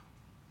job,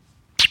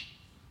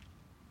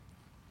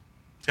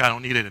 I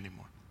don't need it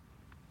anymore.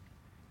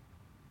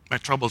 My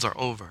troubles are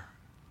over.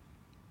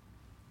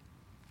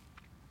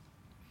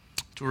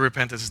 True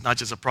repentance is not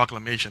just a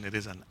proclamation, it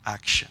is an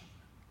action.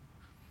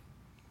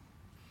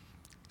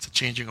 It's a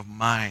changing of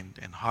mind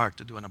and heart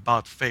to do an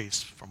about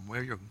face from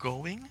where you're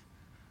going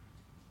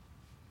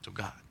to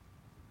God.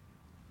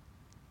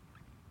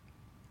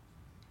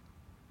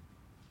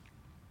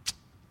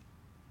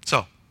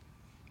 So,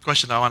 the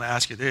question I want to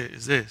ask you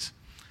is this.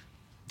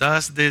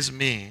 Does this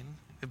mean,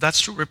 if that's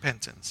true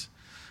repentance,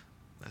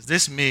 does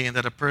this mean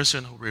that a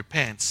person who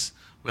repents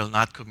will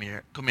not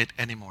commit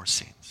any more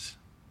sins?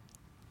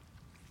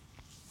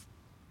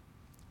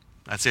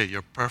 That's it.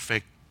 You're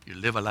perfect. You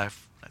live a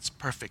life that's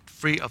perfect,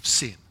 free of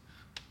sin.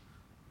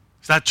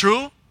 Is that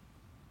true?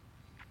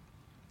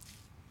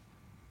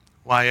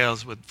 Why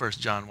else would 1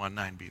 John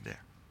 1:9 be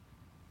there?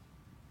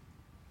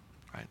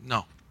 Right?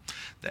 No.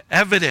 The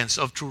evidence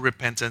of true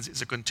repentance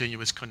is a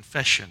continuous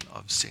confession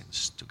of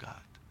sins to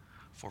God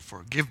for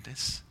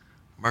forgiveness,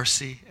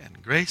 mercy,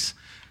 and grace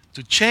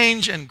to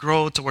change and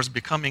grow towards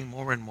becoming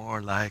more and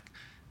more like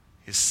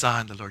His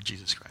Son, the Lord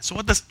Jesus Christ. So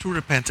what does true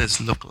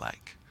repentance look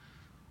like?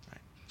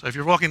 Right? So if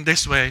you're walking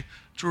this way,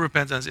 true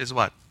repentance is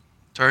what?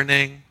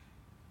 Turning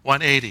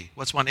 180.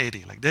 What's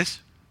 180? Like this?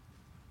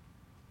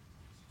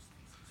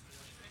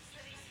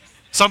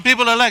 Some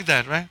people are like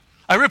that, right?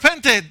 I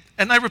repented,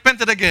 and I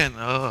repented again.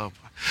 Oh,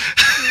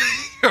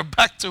 you're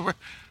back to where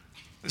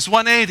it's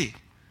 180.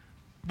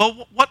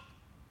 But what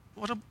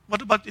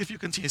about if you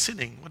continue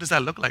sinning? What does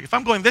that look like? If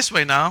I'm going this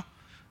way now,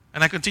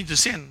 and I continue to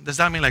sin, does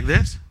that mean like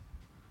this?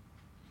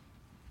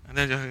 And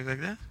then you're like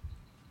this?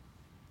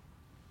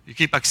 You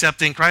keep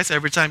accepting Christ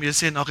every time you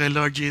sin. Okay,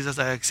 Lord Jesus,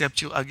 I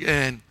accept you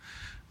again.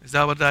 Is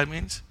that what that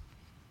means?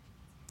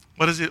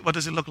 What does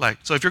it look like?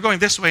 So if you're going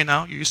this way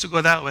now, you used to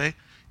go that way.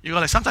 You go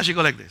like, sometimes you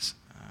go like this.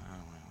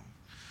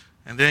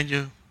 And then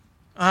you,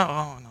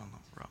 no,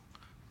 wrong.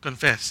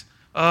 Confess.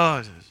 Oh,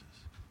 Jesus.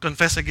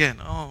 Confess again.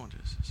 Oh,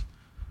 Jesus.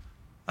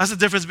 That's the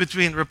difference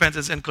between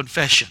repentance and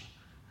confession.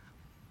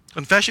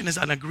 Confession is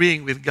an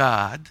agreeing with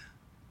God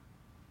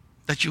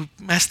that you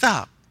messed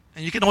up.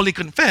 And you can only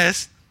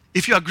confess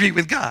if you agree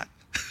with God.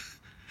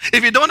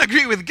 If you don't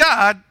agree with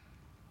God,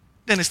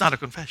 then it's not a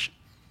confession.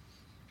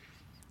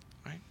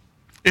 Right?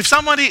 If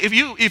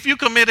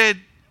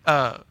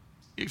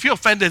you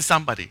offended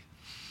somebody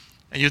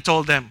and you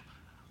told them,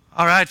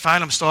 all right,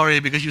 fine, I'm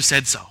sorry because you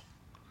said so.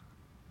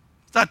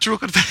 It's not true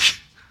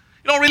confession.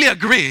 You don't really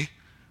agree,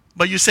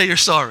 but you say you're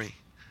sorry.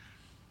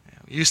 Yeah,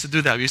 we used to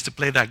do that. We used to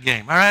play that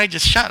game. All right,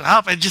 just shut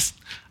up and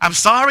I'm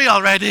sorry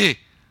already,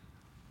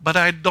 but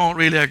I don't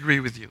really agree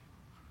with you.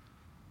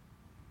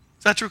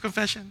 Is that true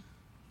confession?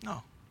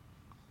 No.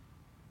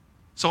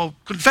 So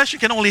confession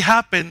can only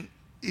happen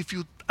if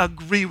you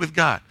agree with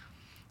God.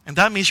 And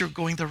that means you're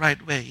going the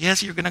right way.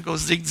 Yes, you're going to go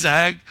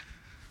zigzag.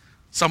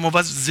 Some of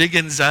us zig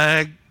and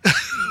zag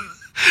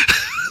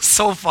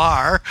so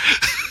far.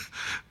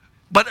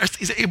 But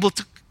is able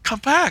to come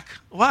back.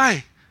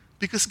 Why?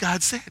 Because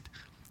God said,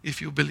 if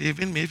you believe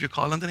in me, if you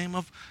call on the name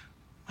of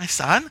my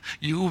Son,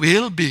 you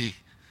will be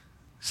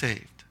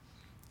saved.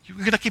 You're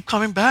going to keep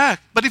coming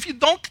back. But if you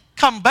don't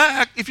come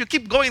back, if you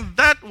keep going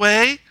that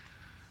way,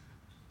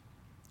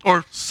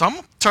 or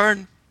some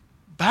turn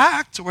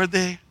back to where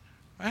they,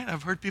 right?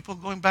 I've heard people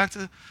going back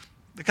to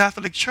the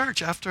Catholic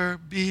Church after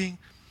being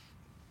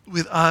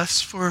with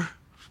us for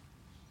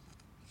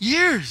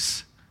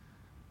years.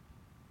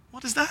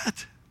 What is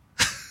that?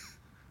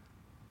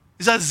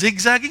 Is that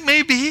zigzagging?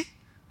 Maybe.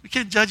 We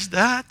can't judge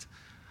that.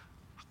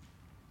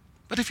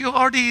 But if you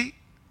already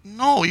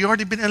know, you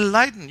already been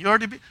enlightened,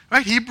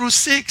 right? Hebrews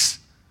 6.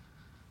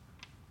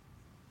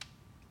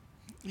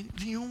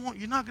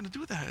 You're not going to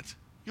do that.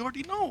 You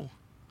already know.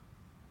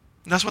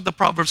 And that's what the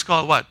Proverbs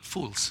call what?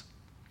 Fools.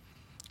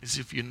 Is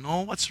if you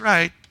know what's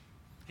right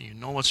and you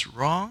know what's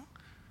wrong,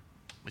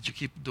 but you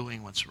keep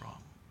doing what's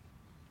wrong.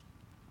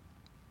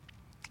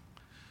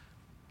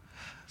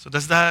 So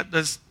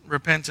does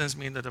repentance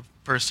mean that a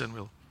person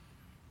will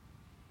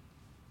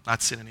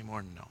not sin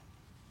anymore? No.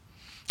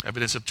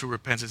 Evidence of true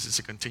repentance is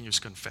a continuous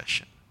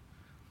confession.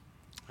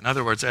 In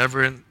other words, the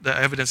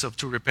evidence of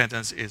true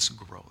repentance is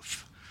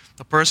growth.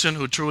 The person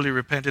who truly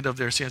repented of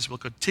their sins will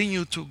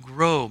continue to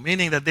grow,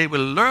 meaning that they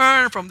will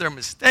learn from their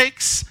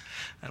mistakes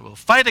and will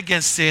fight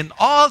against sin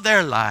all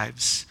their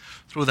lives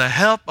through the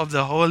help of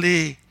the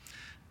Holy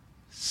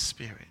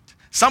Spirit.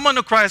 Someone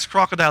who cries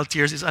crocodile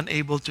tears is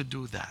unable to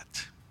do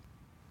that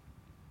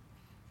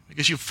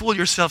because you fool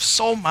yourself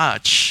so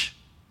much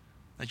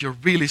that you're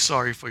really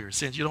sorry for your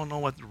sins. You don't know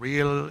what's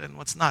real and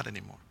what's not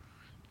anymore.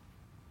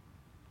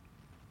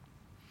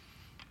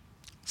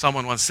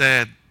 Someone once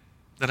said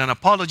that an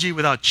apology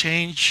without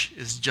change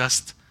is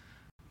just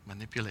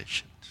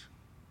manipulation.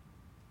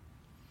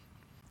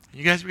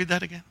 You guys read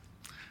that again?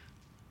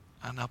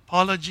 An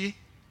apology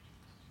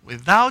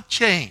without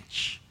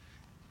change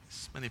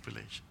is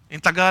manipulation.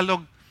 In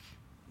Tagalog,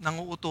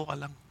 nanguuto ka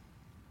lang.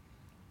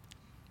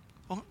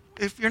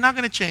 If you're not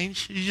going to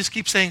change, you just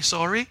keep saying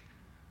sorry,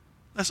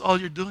 that's all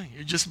you're doing.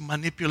 You're just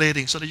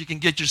manipulating so that you can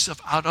get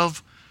yourself out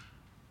of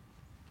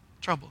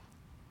trouble.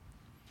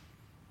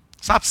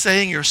 Stop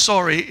saying you're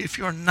sorry if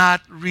you're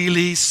not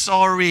really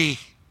sorry.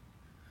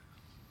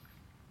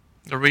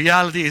 The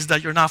reality is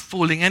that you're not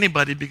fooling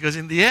anybody, because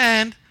in the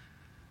end,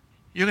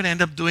 you're going to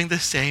end up doing the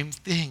same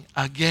thing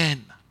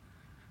again.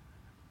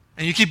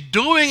 And you keep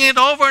doing it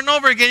over and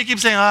over again. You keep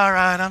saying, all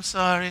right, I'm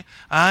sorry,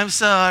 I'm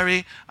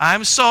sorry,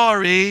 I'm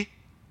sorry.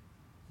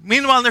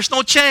 Meanwhile, there's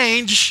no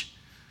change.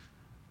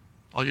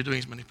 All you're doing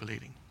is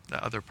manipulating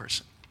the other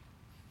person.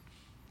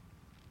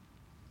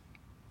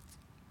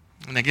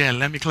 And again,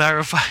 let me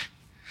clarify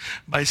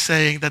by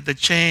saying that the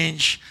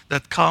change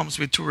that comes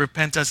with true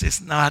repentance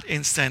is not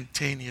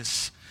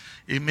instantaneous.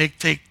 It may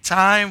take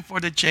time for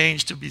the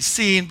change to be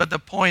seen, but the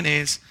point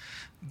is,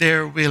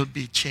 there will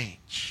be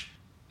change.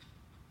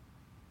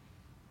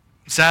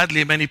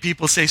 Sadly, many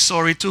people say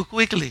sorry too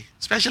quickly,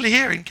 especially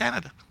here in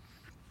Canada.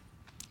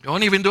 You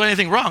don't even do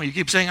anything wrong. You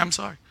keep saying, I'm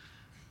sorry.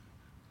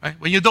 Right?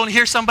 When you don't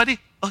hear somebody,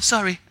 oh,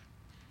 sorry.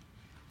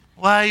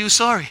 Why are you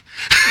sorry?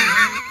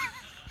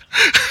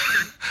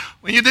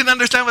 When you didn't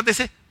understand what they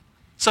say,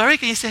 sorry,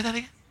 can you say that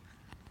again?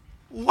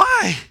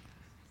 Why?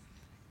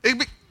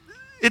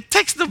 It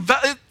takes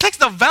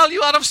the value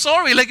out of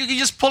sorry. Like you can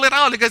just pull it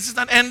out because it's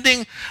an ending.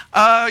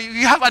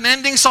 You have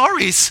unending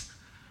sorries.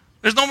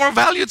 There's no more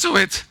value to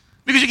it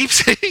because you keep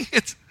saying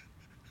it.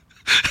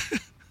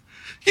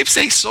 Keep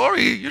saying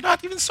sorry. You're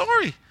not even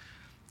sorry.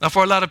 Now,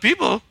 for a lot of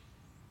people,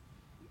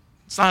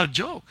 it's not a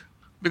joke.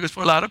 Because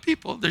for a lot of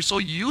people, they're so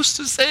used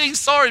to saying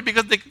sorry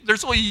because they're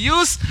so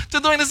used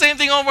to doing the same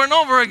thing over and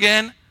over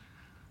again.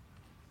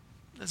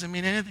 It doesn't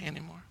mean anything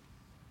anymore.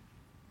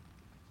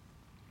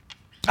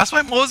 That's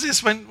why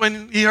Moses,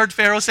 when he heard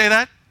Pharaoh say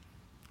that,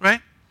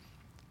 right?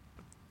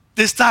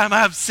 This time I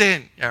have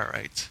sinned. Yeah,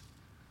 right.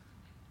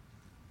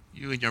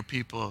 You and your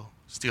people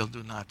still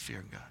do not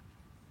fear God.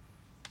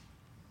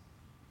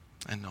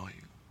 I know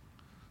you.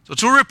 So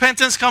true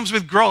repentance comes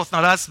with growth.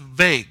 Now that's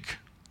vague,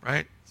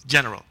 right? It's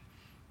general.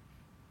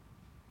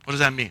 What does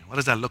that mean? What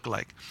does that look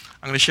like?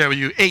 I'm going to share with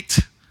you 8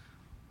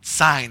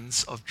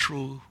 signs of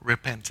true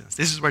repentance.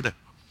 This is where the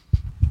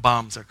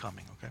bombs are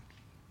coming, okay?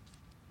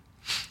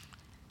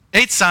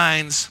 8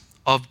 signs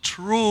of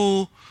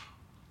true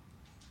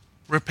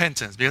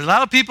repentance. Because a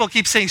lot of people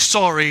keep saying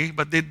sorry,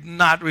 but they're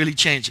not really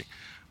changing.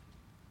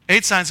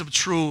 8 signs of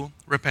true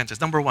repentance.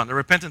 Number 1, a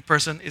repentant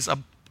person is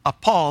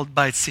appalled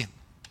by sin.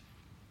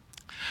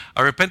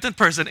 A repentant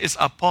person is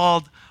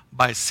appalled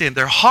by sin.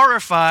 They're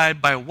horrified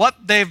by what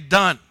they've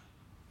done.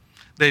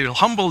 They will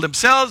humble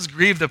themselves,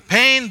 grieve the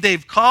pain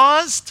they've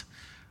caused.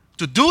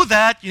 To do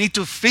that, you need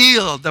to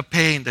feel the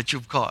pain that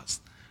you've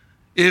caused.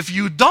 If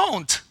you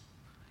don't,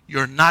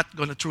 you're not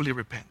going to truly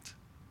repent.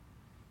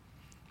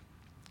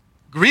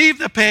 Grieve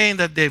the pain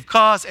that they've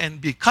caused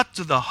and be cut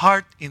to the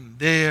heart in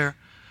their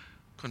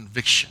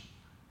conviction.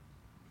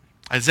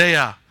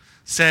 Isaiah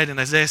said in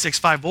Isaiah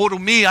 6:5, woe to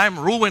me, I am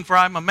ruined, for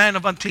I am a man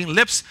of unclean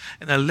lips,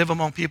 and I live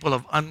among people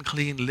of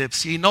unclean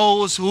lips. He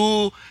knows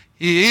who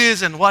he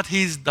is and what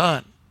he's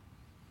done.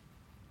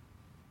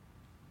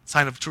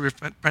 Sign of true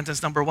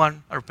repentance, number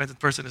 1, a repentant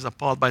person is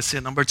appalled by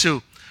sin. Number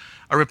 2,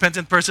 a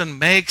repentant person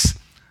makes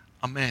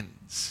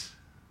amends.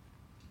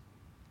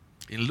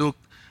 In Luke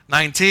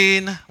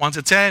 19,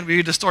 1-10, we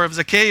read the story of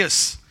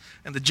Zacchaeus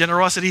and the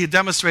generosity he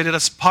demonstrated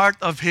as part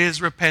of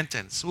his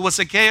repentance. Who was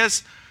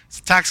Zacchaeus? He's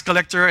a tax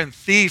collector and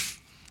thief,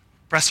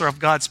 oppressor of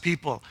God's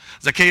people.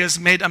 Zacchaeus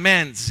made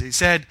amends. He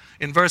said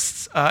in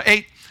verse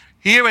 8,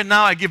 here and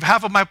now I give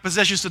half of my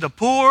possessions to the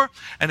poor,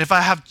 and if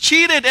I have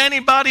cheated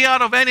anybody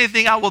out of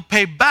anything, I will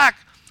pay back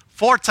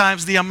 4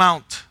 times the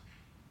amount.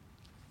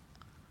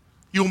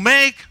 You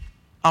make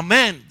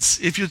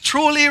amends. If you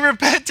truly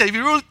repented, if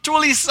you're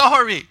truly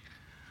sorry,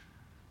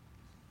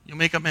 you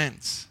make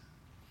amends.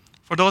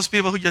 For those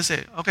people who just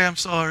say, okay, I'm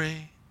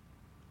sorry,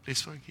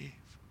 please forgive.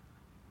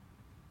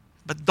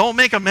 But don't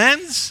make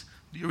amends,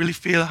 do you really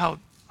feel how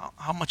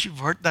much you've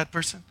hurt that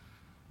person?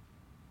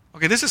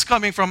 Okay, this is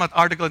coming from an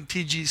article in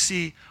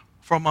TGC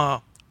from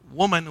a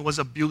woman who was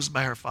abused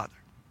by her father.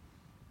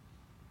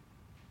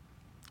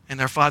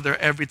 And her father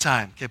every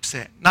time kept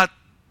saying, not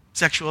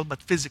sexual, but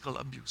physical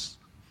abuse.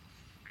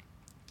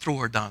 Threw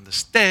her down the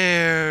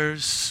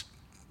stairs,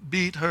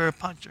 beat her,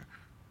 punched her.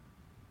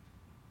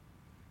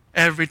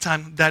 Every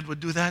time dad would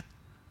do that,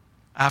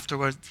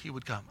 afterwards he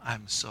would come,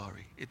 I'm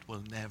sorry, it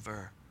will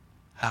never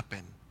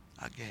happen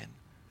again.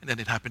 And then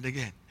it happened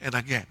again, and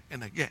again,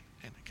 and again,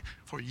 and again.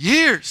 For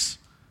years.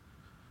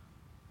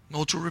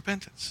 No true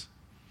repentance.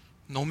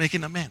 No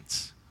making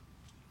amends.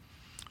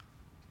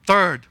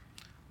 Third,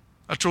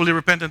 a truly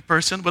repentant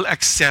person will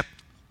accept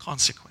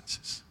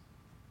consequences.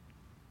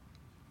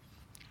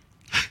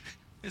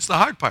 It's the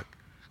hard part.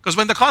 Because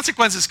when the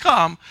consequences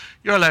come,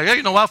 you're like, hey,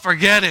 you know what,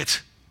 forget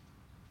it.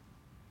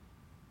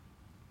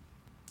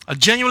 A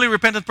genuinely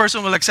repentant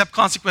person will accept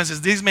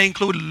consequences. These may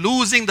include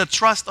losing the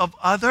trust of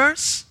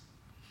others,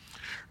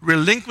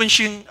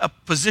 relinquishing a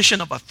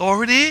position of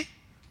authority,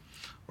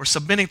 or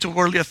submitting to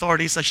worldly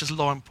authorities such as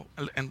law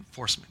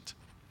enforcement.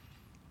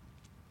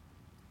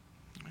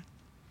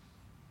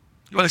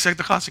 You will accept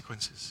the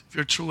consequences if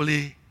you're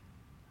truly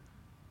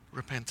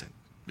repentant.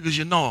 Because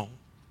you know,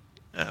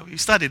 we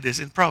studied this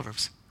in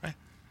Proverbs, right?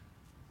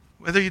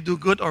 Whether you do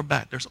good or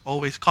bad, there's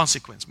always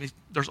consequence.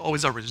 There's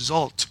always a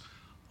result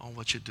on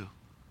what you do.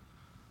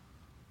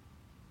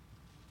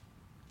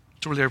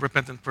 Truly a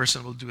repentant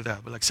person will do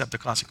that, will accept the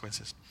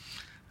consequences.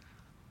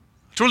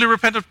 Truly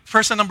repentant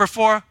person, number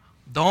 4,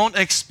 don't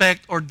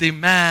expect or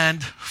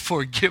demand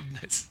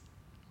forgiveness.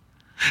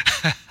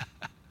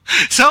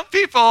 Some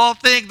people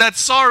think that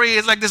sorry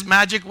is like this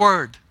magic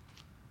word.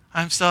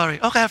 I'm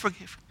sorry. Okay, I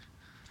forgive.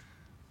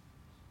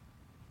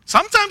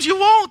 Sometimes you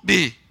won't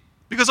be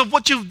because of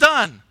what you've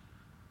done.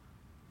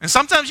 And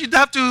sometimes you'd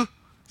have to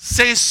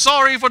say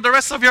sorry for the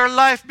rest of your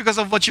life because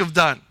of what you've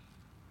done.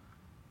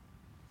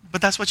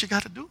 But that's what you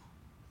got to do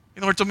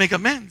in order to make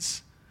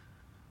amends.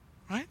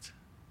 Right?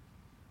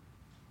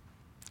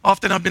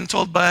 Often I've been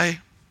told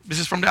this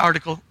is from the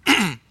article,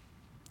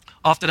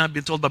 often I've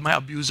been told by my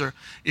abuser,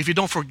 if you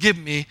don't forgive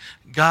me,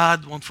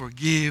 God won't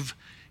forgive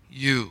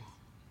you.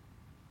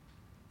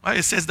 Well,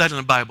 it says that in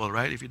the Bible,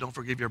 right? If you don't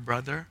forgive your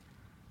brother,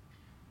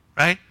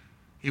 right?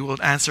 He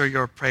will answer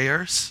your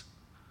prayers.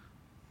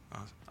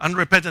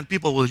 Unrepentant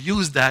people will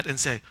use that and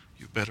say,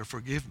 you better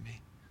forgive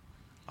me.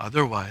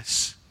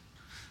 Otherwise,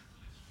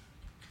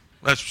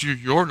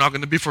 you're not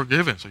going to be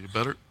forgiven, so you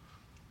better.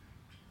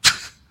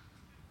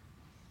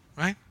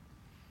 Right?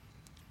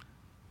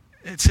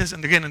 It says,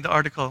 and again in the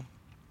article,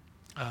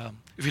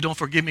 if you don't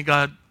forgive me,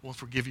 God won't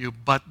forgive you.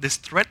 But this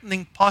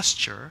threatening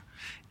posture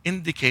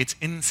indicates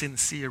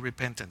insincere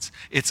repentance.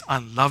 It's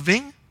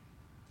unloving,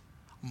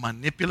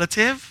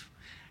 manipulative,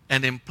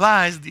 and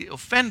implies the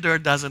offender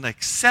doesn't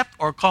accept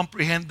or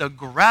comprehend the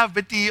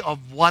gravity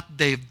of what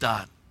they've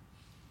done.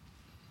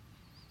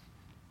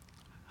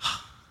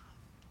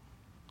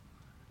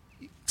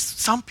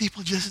 Some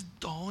people just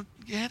don't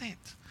get it.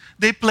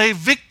 They play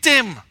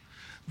victim.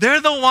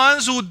 They're the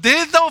ones who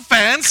did the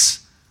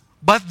offense,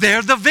 but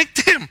they're the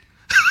victim.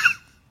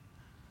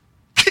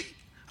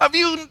 Do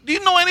you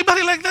know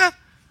anybody like that?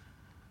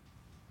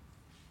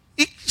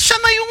 Siya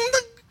na yung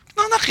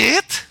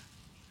nanakit.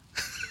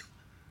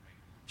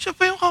 Siya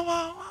pa yung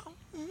kawawa.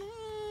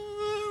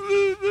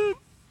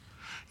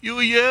 You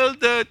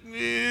yelled at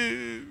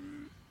me.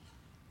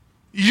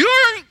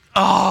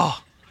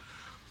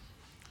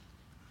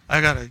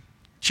 I gotta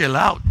chill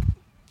out.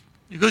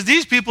 Because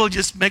these people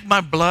just make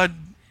my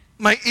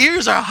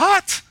ears are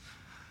hot.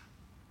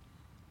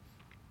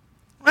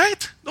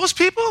 Right? Those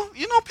people,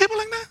 you know people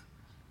like that?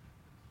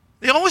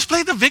 They always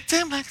play the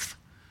victim. Like,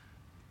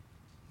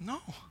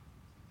 no.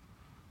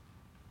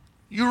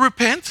 You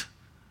repent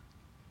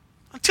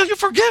until you're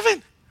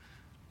forgiven.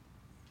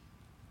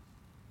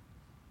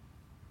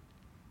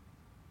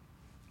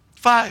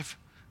 5,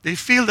 they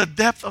feel the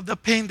depth of the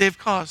pain they've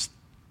caused.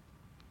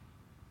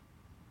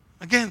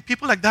 Again,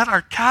 people like that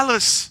are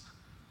callous.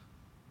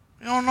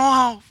 They don't know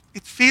how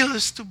it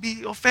feels to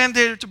be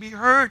offended, to be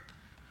hurt.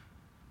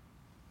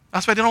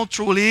 That's why they don't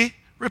truly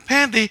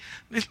repent.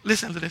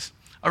 Listen to this.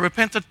 A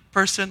repentant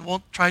person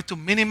won't try to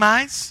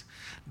minimize,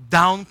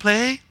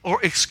 downplay,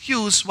 or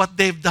excuse what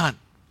they've done.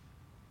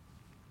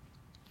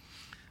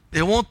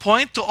 They won't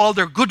point to all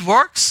their good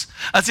works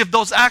as if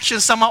those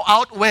actions somehow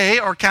outweigh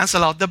or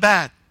cancel out the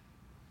bad.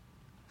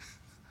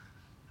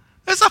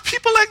 There's some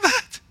people like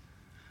that.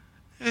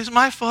 It's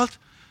my fault,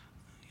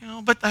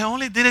 but I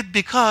only did it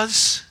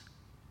because.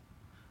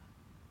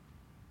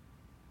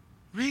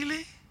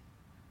 Really?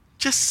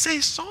 Just say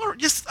sorry.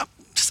 Just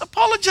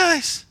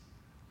apologize.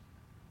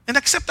 And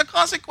accept the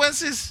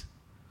consequences.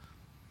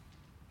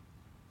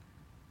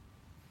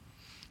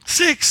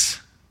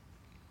 6,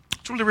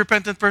 truly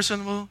repentant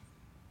person will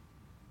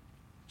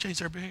change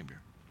their behavior.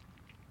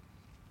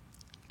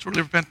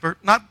 Truly repentant,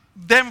 not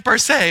them per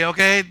se,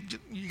 okay?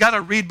 You got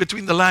to read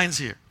between the lines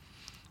here.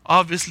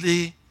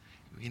 Obviously,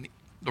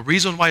 the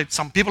reason why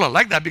some people are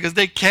like that because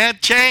they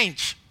can't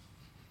change.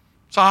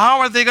 So how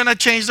are they going to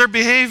change their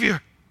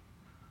behavior?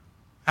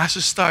 It has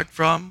to start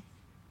from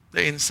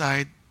the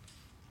inside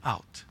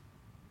out.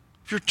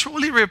 If you're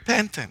truly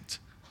repentant,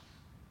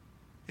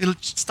 it'll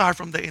start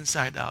from the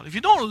inside out. If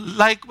you don't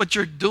like what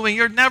you're doing,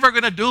 you're never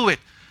going to do it.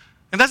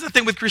 And that's the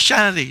thing with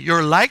Christianity.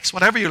 Your likes,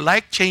 whatever you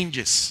like,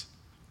 changes.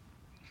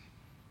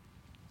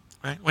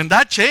 Right? When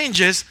that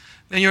changes,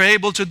 then you're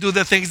able to do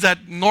the things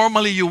that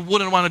normally you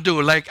wouldn't want to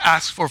do, like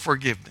ask for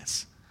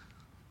forgiveness.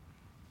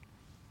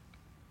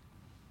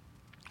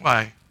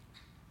 Why?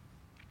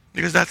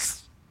 Because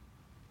that's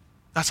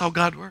how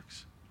God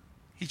works.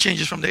 He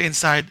changes from the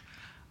inside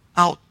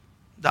out.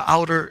 The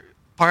outer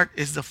part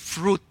is the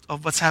fruit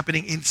of what's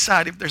happening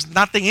inside. If there's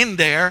nothing in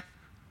there,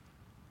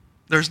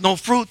 there's no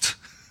fruit.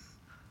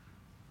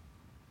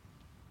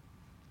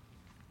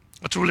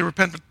 A truly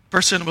repentant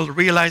person will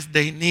realize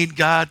they need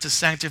God to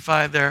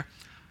sanctify their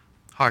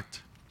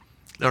heart.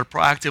 They'll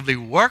proactively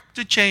work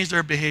to change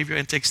their behavior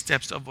and take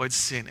steps to avoid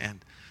sin and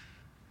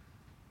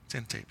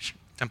temptation.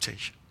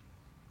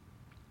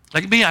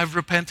 Like me, I've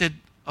repented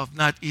of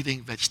not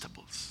eating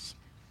vegetables.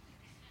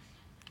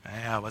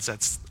 I was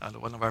at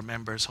one of our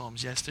members'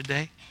 homes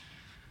yesterday,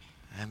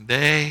 and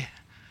they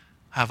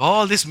have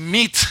all this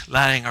meat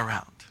lying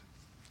around.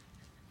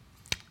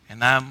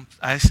 And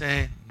I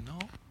say, no,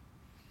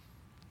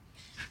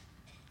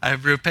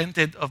 I've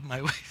repented of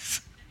my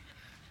ways.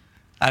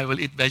 I will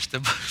eat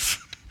vegetables.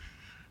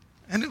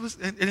 And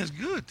it's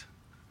good.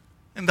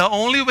 And the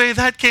only way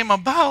that came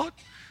about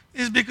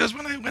is because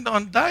when I went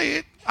on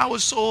diet, I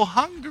was so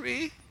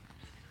hungry,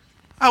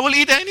 I will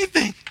eat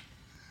anything.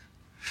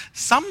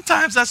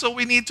 Sometimes that's what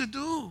we need to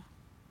do.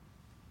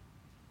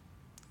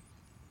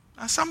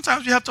 And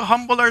sometimes we have to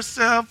humble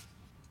ourselves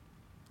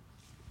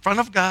in front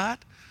of God,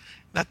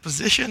 that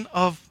position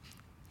of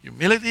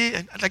humility,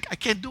 and like, I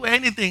can't do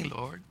anything,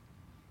 Lord.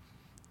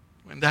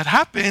 When that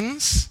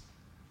happens,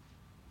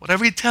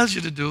 whatever He tells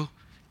you to do,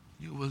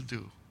 you will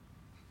do.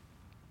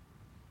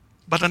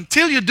 But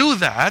until you do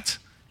that,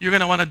 you're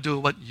going to want to do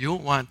what you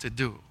want to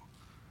do.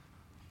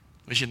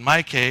 Which in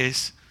my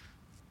case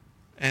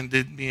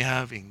ended me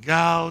having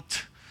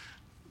gout,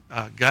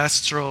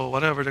 gastro,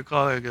 whatever they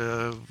call it,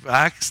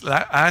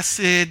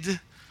 acid.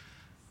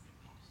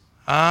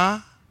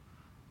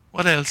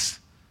 What else?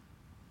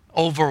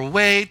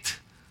 Overweight.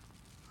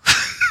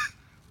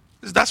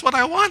 That's what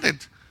I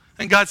wanted.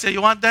 And God said,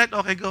 you want that?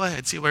 Okay, go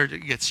ahead. See where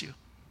it gets you.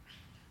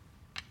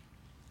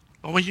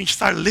 But when you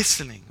start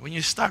listening, when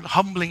you start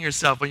humbling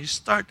yourself, when you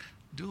start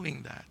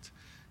doing that,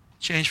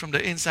 change from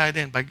the inside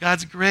in, by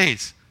God's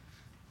grace,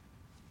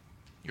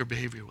 your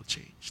behavior will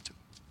change too.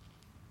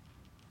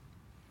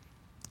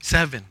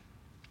 7.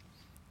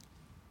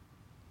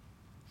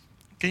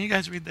 Can you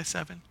guys read the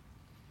 7?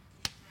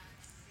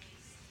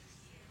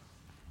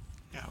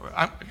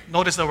 Yeah,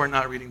 notice that we're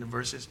not reading the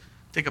verses.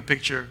 Take a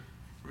picture,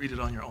 read it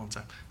on your own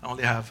time. I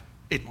only have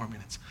 8 more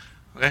minutes.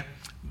 Okay?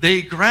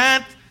 They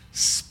grant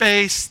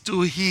space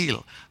to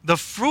heal. The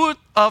fruit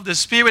of the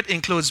Spirit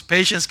includes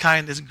patience,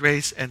 kindness,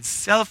 grace, and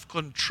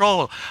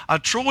self-control. A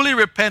truly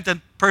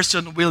repentant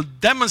person will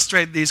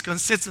demonstrate these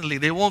consistently.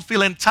 They won't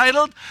feel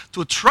entitled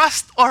to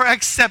trust or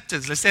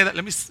acceptance. Let's say that.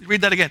 Let me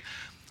read that again.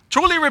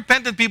 Truly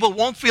repentant people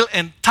won't feel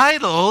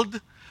entitled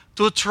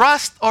to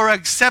trust or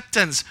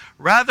acceptance.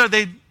 Rather,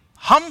 they'd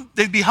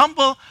be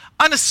humble,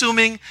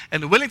 unassuming,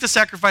 and willing to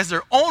sacrifice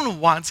their own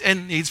wants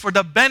and needs for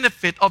the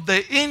benefit of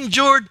the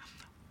injured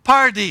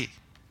party.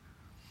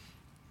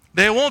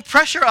 They won't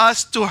pressure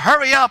us to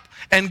hurry up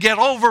and get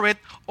over it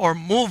or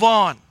move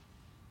on.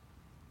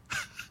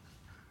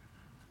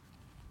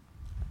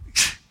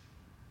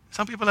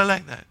 Some people are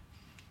like that.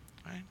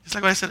 Right? Just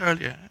like what I said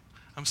earlier.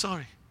 I'm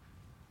sorry.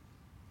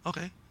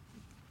 Okay.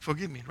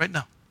 Forgive me right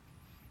now.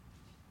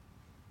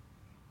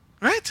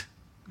 Right?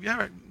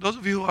 Yeah, those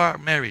of you who are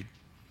married,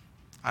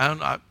 I don't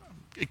know.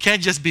 It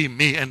can't just be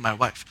me and my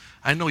wife.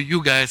 I know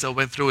you guys have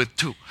went through it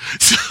too.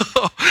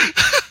 So,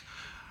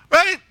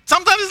 right?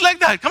 Sometimes it's like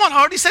that. Come on, I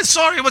already said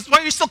sorry. What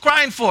are you still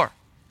crying for?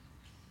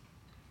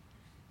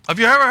 Have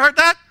you ever heard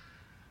that?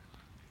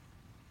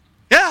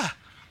 Yeah.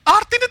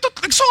 Arte nito,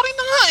 sorry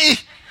na nga eh.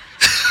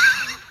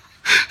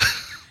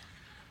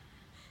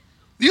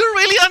 Do you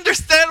really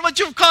understand what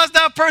you've caused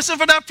that person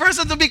for that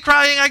person to be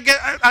crying?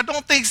 I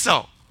don't think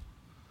so.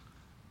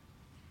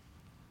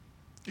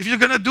 If you're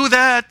going to do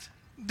that,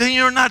 then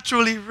you're not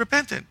truly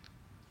repentant.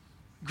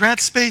 Grant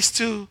space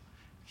to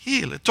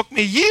heal. It took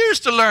me years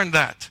to learn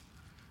that.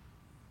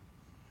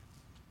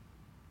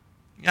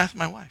 Ask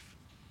my wife.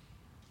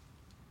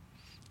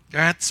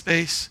 Grant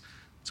space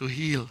to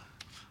heal.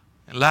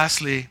 And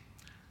lastly,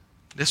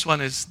 this one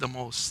is the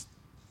most,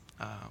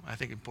 I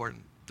think,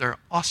 important. They're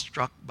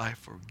awestruck by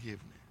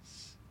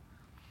forgiveness.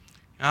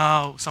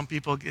 Now, some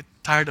people get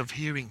tired of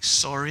hearing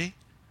sorry.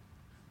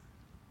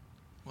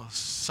 Well,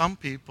 some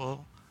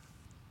people,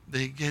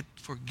 they get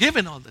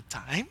forgiven all the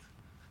time.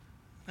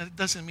 And it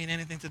doesn't mean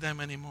anything to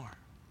them anymore.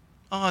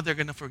 Oh, they're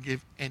going to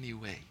forgive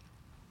anyway.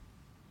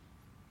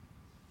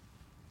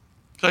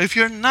 So if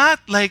you're not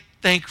like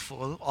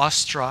thankful,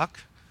 awestruck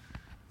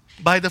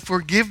by the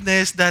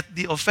forgiveness that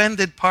the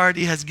offended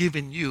party has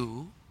given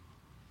you,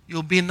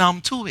 you'll be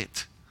numb to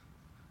it.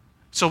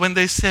 So when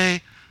they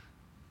say,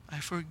 I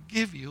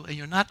forgive you, and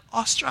you're not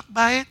awestruck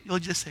by it, you'll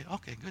just say,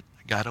 okay, good,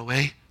 I got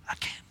away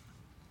again.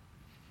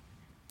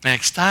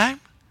 Next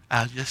time,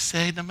 I'll just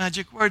say the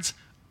magic words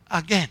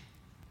again.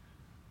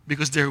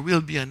 Because there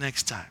will be a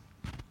next time.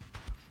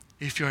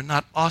 If you're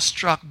not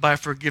awestruck by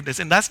forgiveness.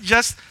 And that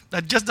just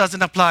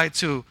doesn't apply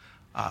to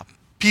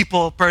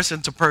people,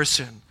 person to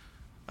person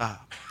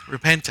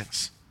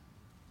repentance.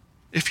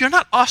 If you're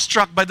not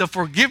awestruck by the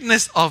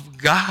forgiveness of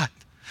God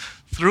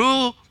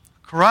through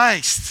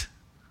Christ,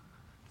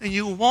 then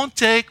you won't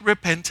take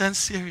repentance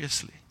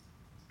seriously.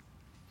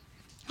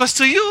 Because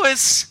to you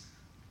it's,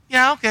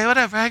 yeah, okay,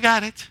 whatever, I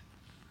got it.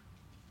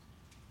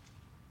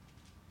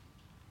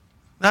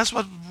 That's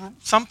what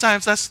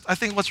sometimes that's I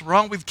think what's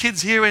wrong with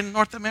kids here in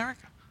North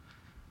America.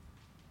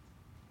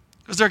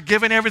 Because they're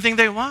given everything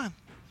they want.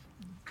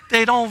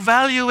 They don't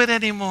value it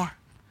anymore.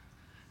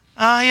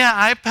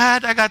 Yeah,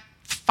 iPad, I got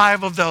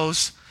 5 of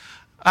those.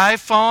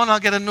 iPhone, I'll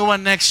get a new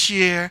one next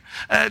year.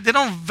 They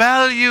don't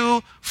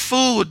value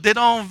food. They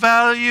don't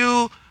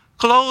value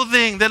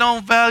clothing. They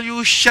don't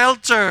value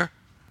shelter.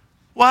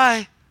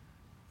 Why?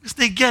 Because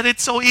they get it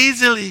so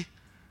easily.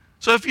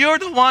 So if you're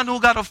the one who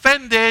got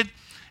offended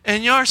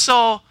and you're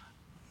so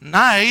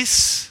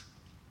nice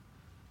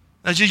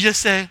that you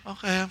just say,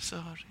 okay, I'm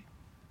sorry.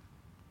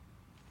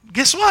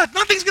 Guess what?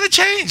 Nothing's going to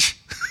change.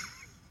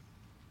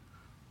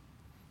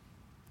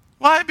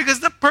 Why? Because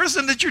the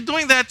person that you're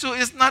doing that to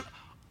is not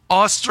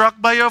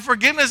awestruck by your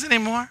forgiveness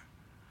anymore.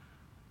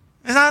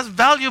 It's not as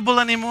valuable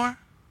anymore.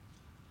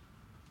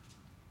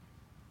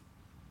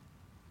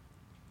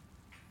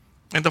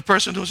 And the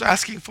person who's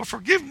asking for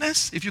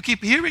forgiveness, if you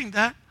keep hearing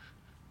that,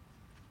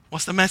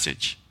 what's the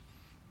message?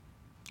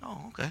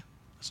 Oh, okay.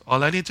 So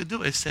all I need to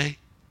do is say,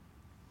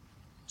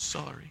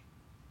 sorry.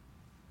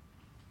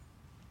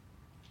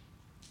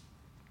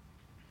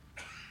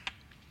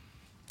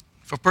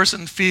 If a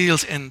person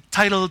feels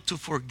entitled to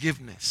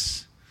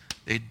forgiveness,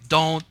 they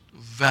don't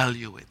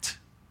value it.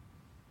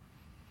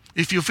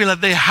 If you feel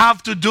that they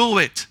have to do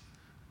it,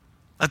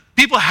 that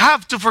people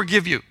have to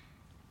forgive you,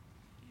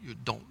 you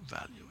don't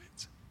value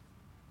it.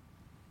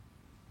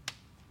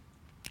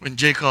 When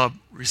Jacob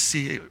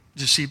received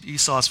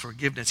Esau's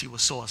forgiveness, he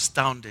was so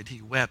astounded.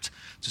 He wept.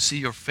 To see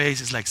your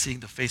face is like seeing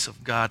the face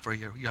of God, for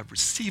you have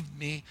received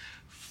me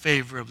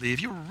favorably.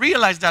 If you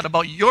realize that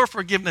about your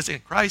forgiveness in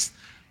Christ,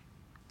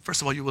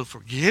 first of all, you will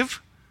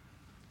forgive,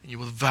 and you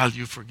will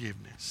value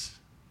forgiveness.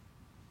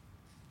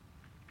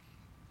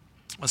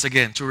 Once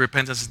again, true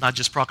repentance is not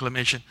just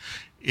proclamation.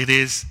 It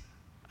is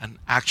an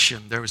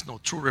action. There is no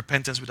true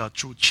repentance without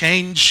true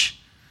change.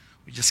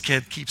 We just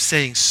can't keep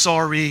saying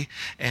sorry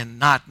and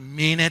not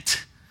mean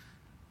it.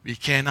 We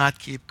cannot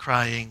keep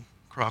crying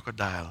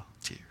crocodile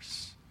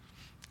tears.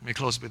 Let me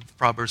close with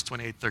Proverbs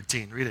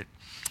 28:13. Read it.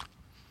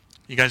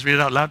 You guys read it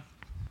out loud?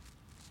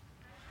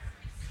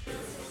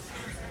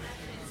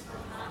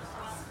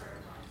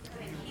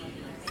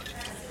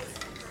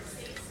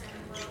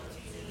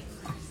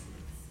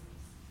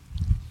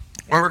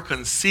 Whoever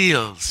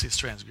conceals his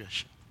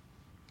transgression.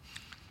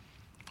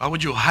 Why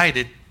would you hide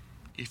it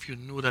if you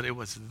knew that it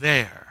was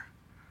there?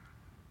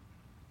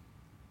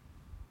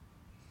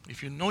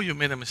 If you know you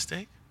made a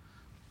mistake,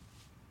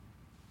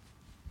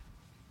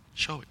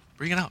 show it.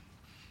 Bring it out.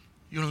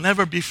 You'll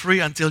never be free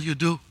until you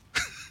do.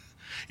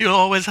 You'll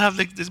always have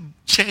like this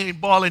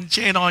ball and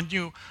chain on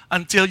you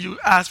until you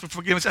ask for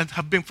forgiveness and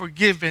have been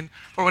forgiven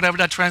for whatever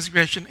that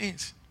transgression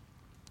is.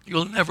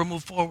 You'll never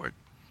move forward.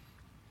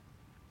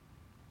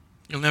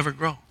 You'll never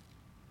grow.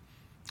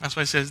 That's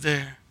why it says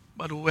there,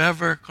 but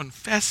whoever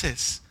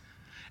confesses,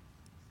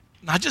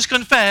 not just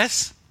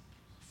confess,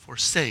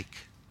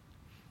 forsake,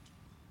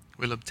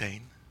 will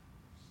obtain.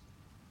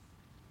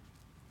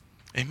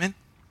 Amen?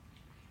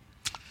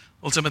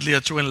 Ultimately,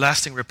 a true and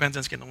lasting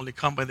repentance can only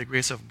come by the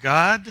grace of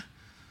God.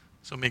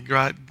 So may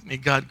God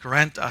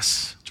grant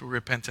us true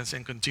repentance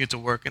and continue to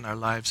work in our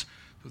lives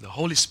through the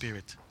Holy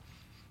Spirit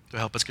to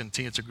help us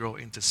continue to grow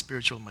into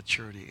spiritual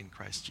maturity in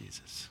Christ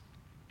Jesus.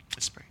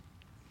 Let's pray.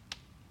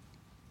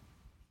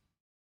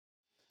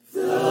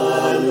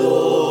 The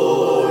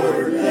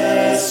Lord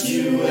bless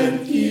you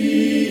and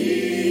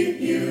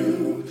keep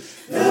you.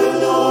 The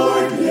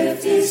Lord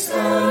lift his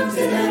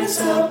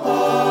countenance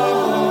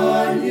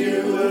upon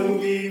you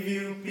and give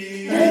you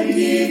peace. And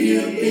give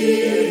you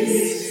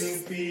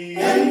peace.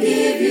 And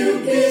give you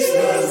peace.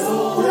 The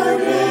Lord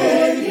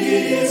make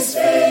his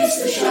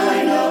face to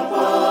shine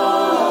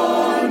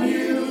upon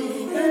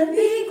you. And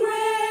be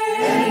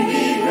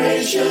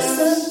gracious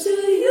unto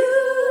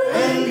you.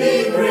 And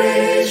be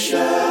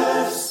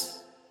gracious.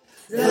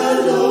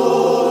 The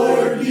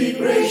Lord be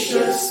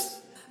gracious,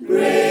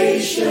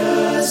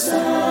 gracious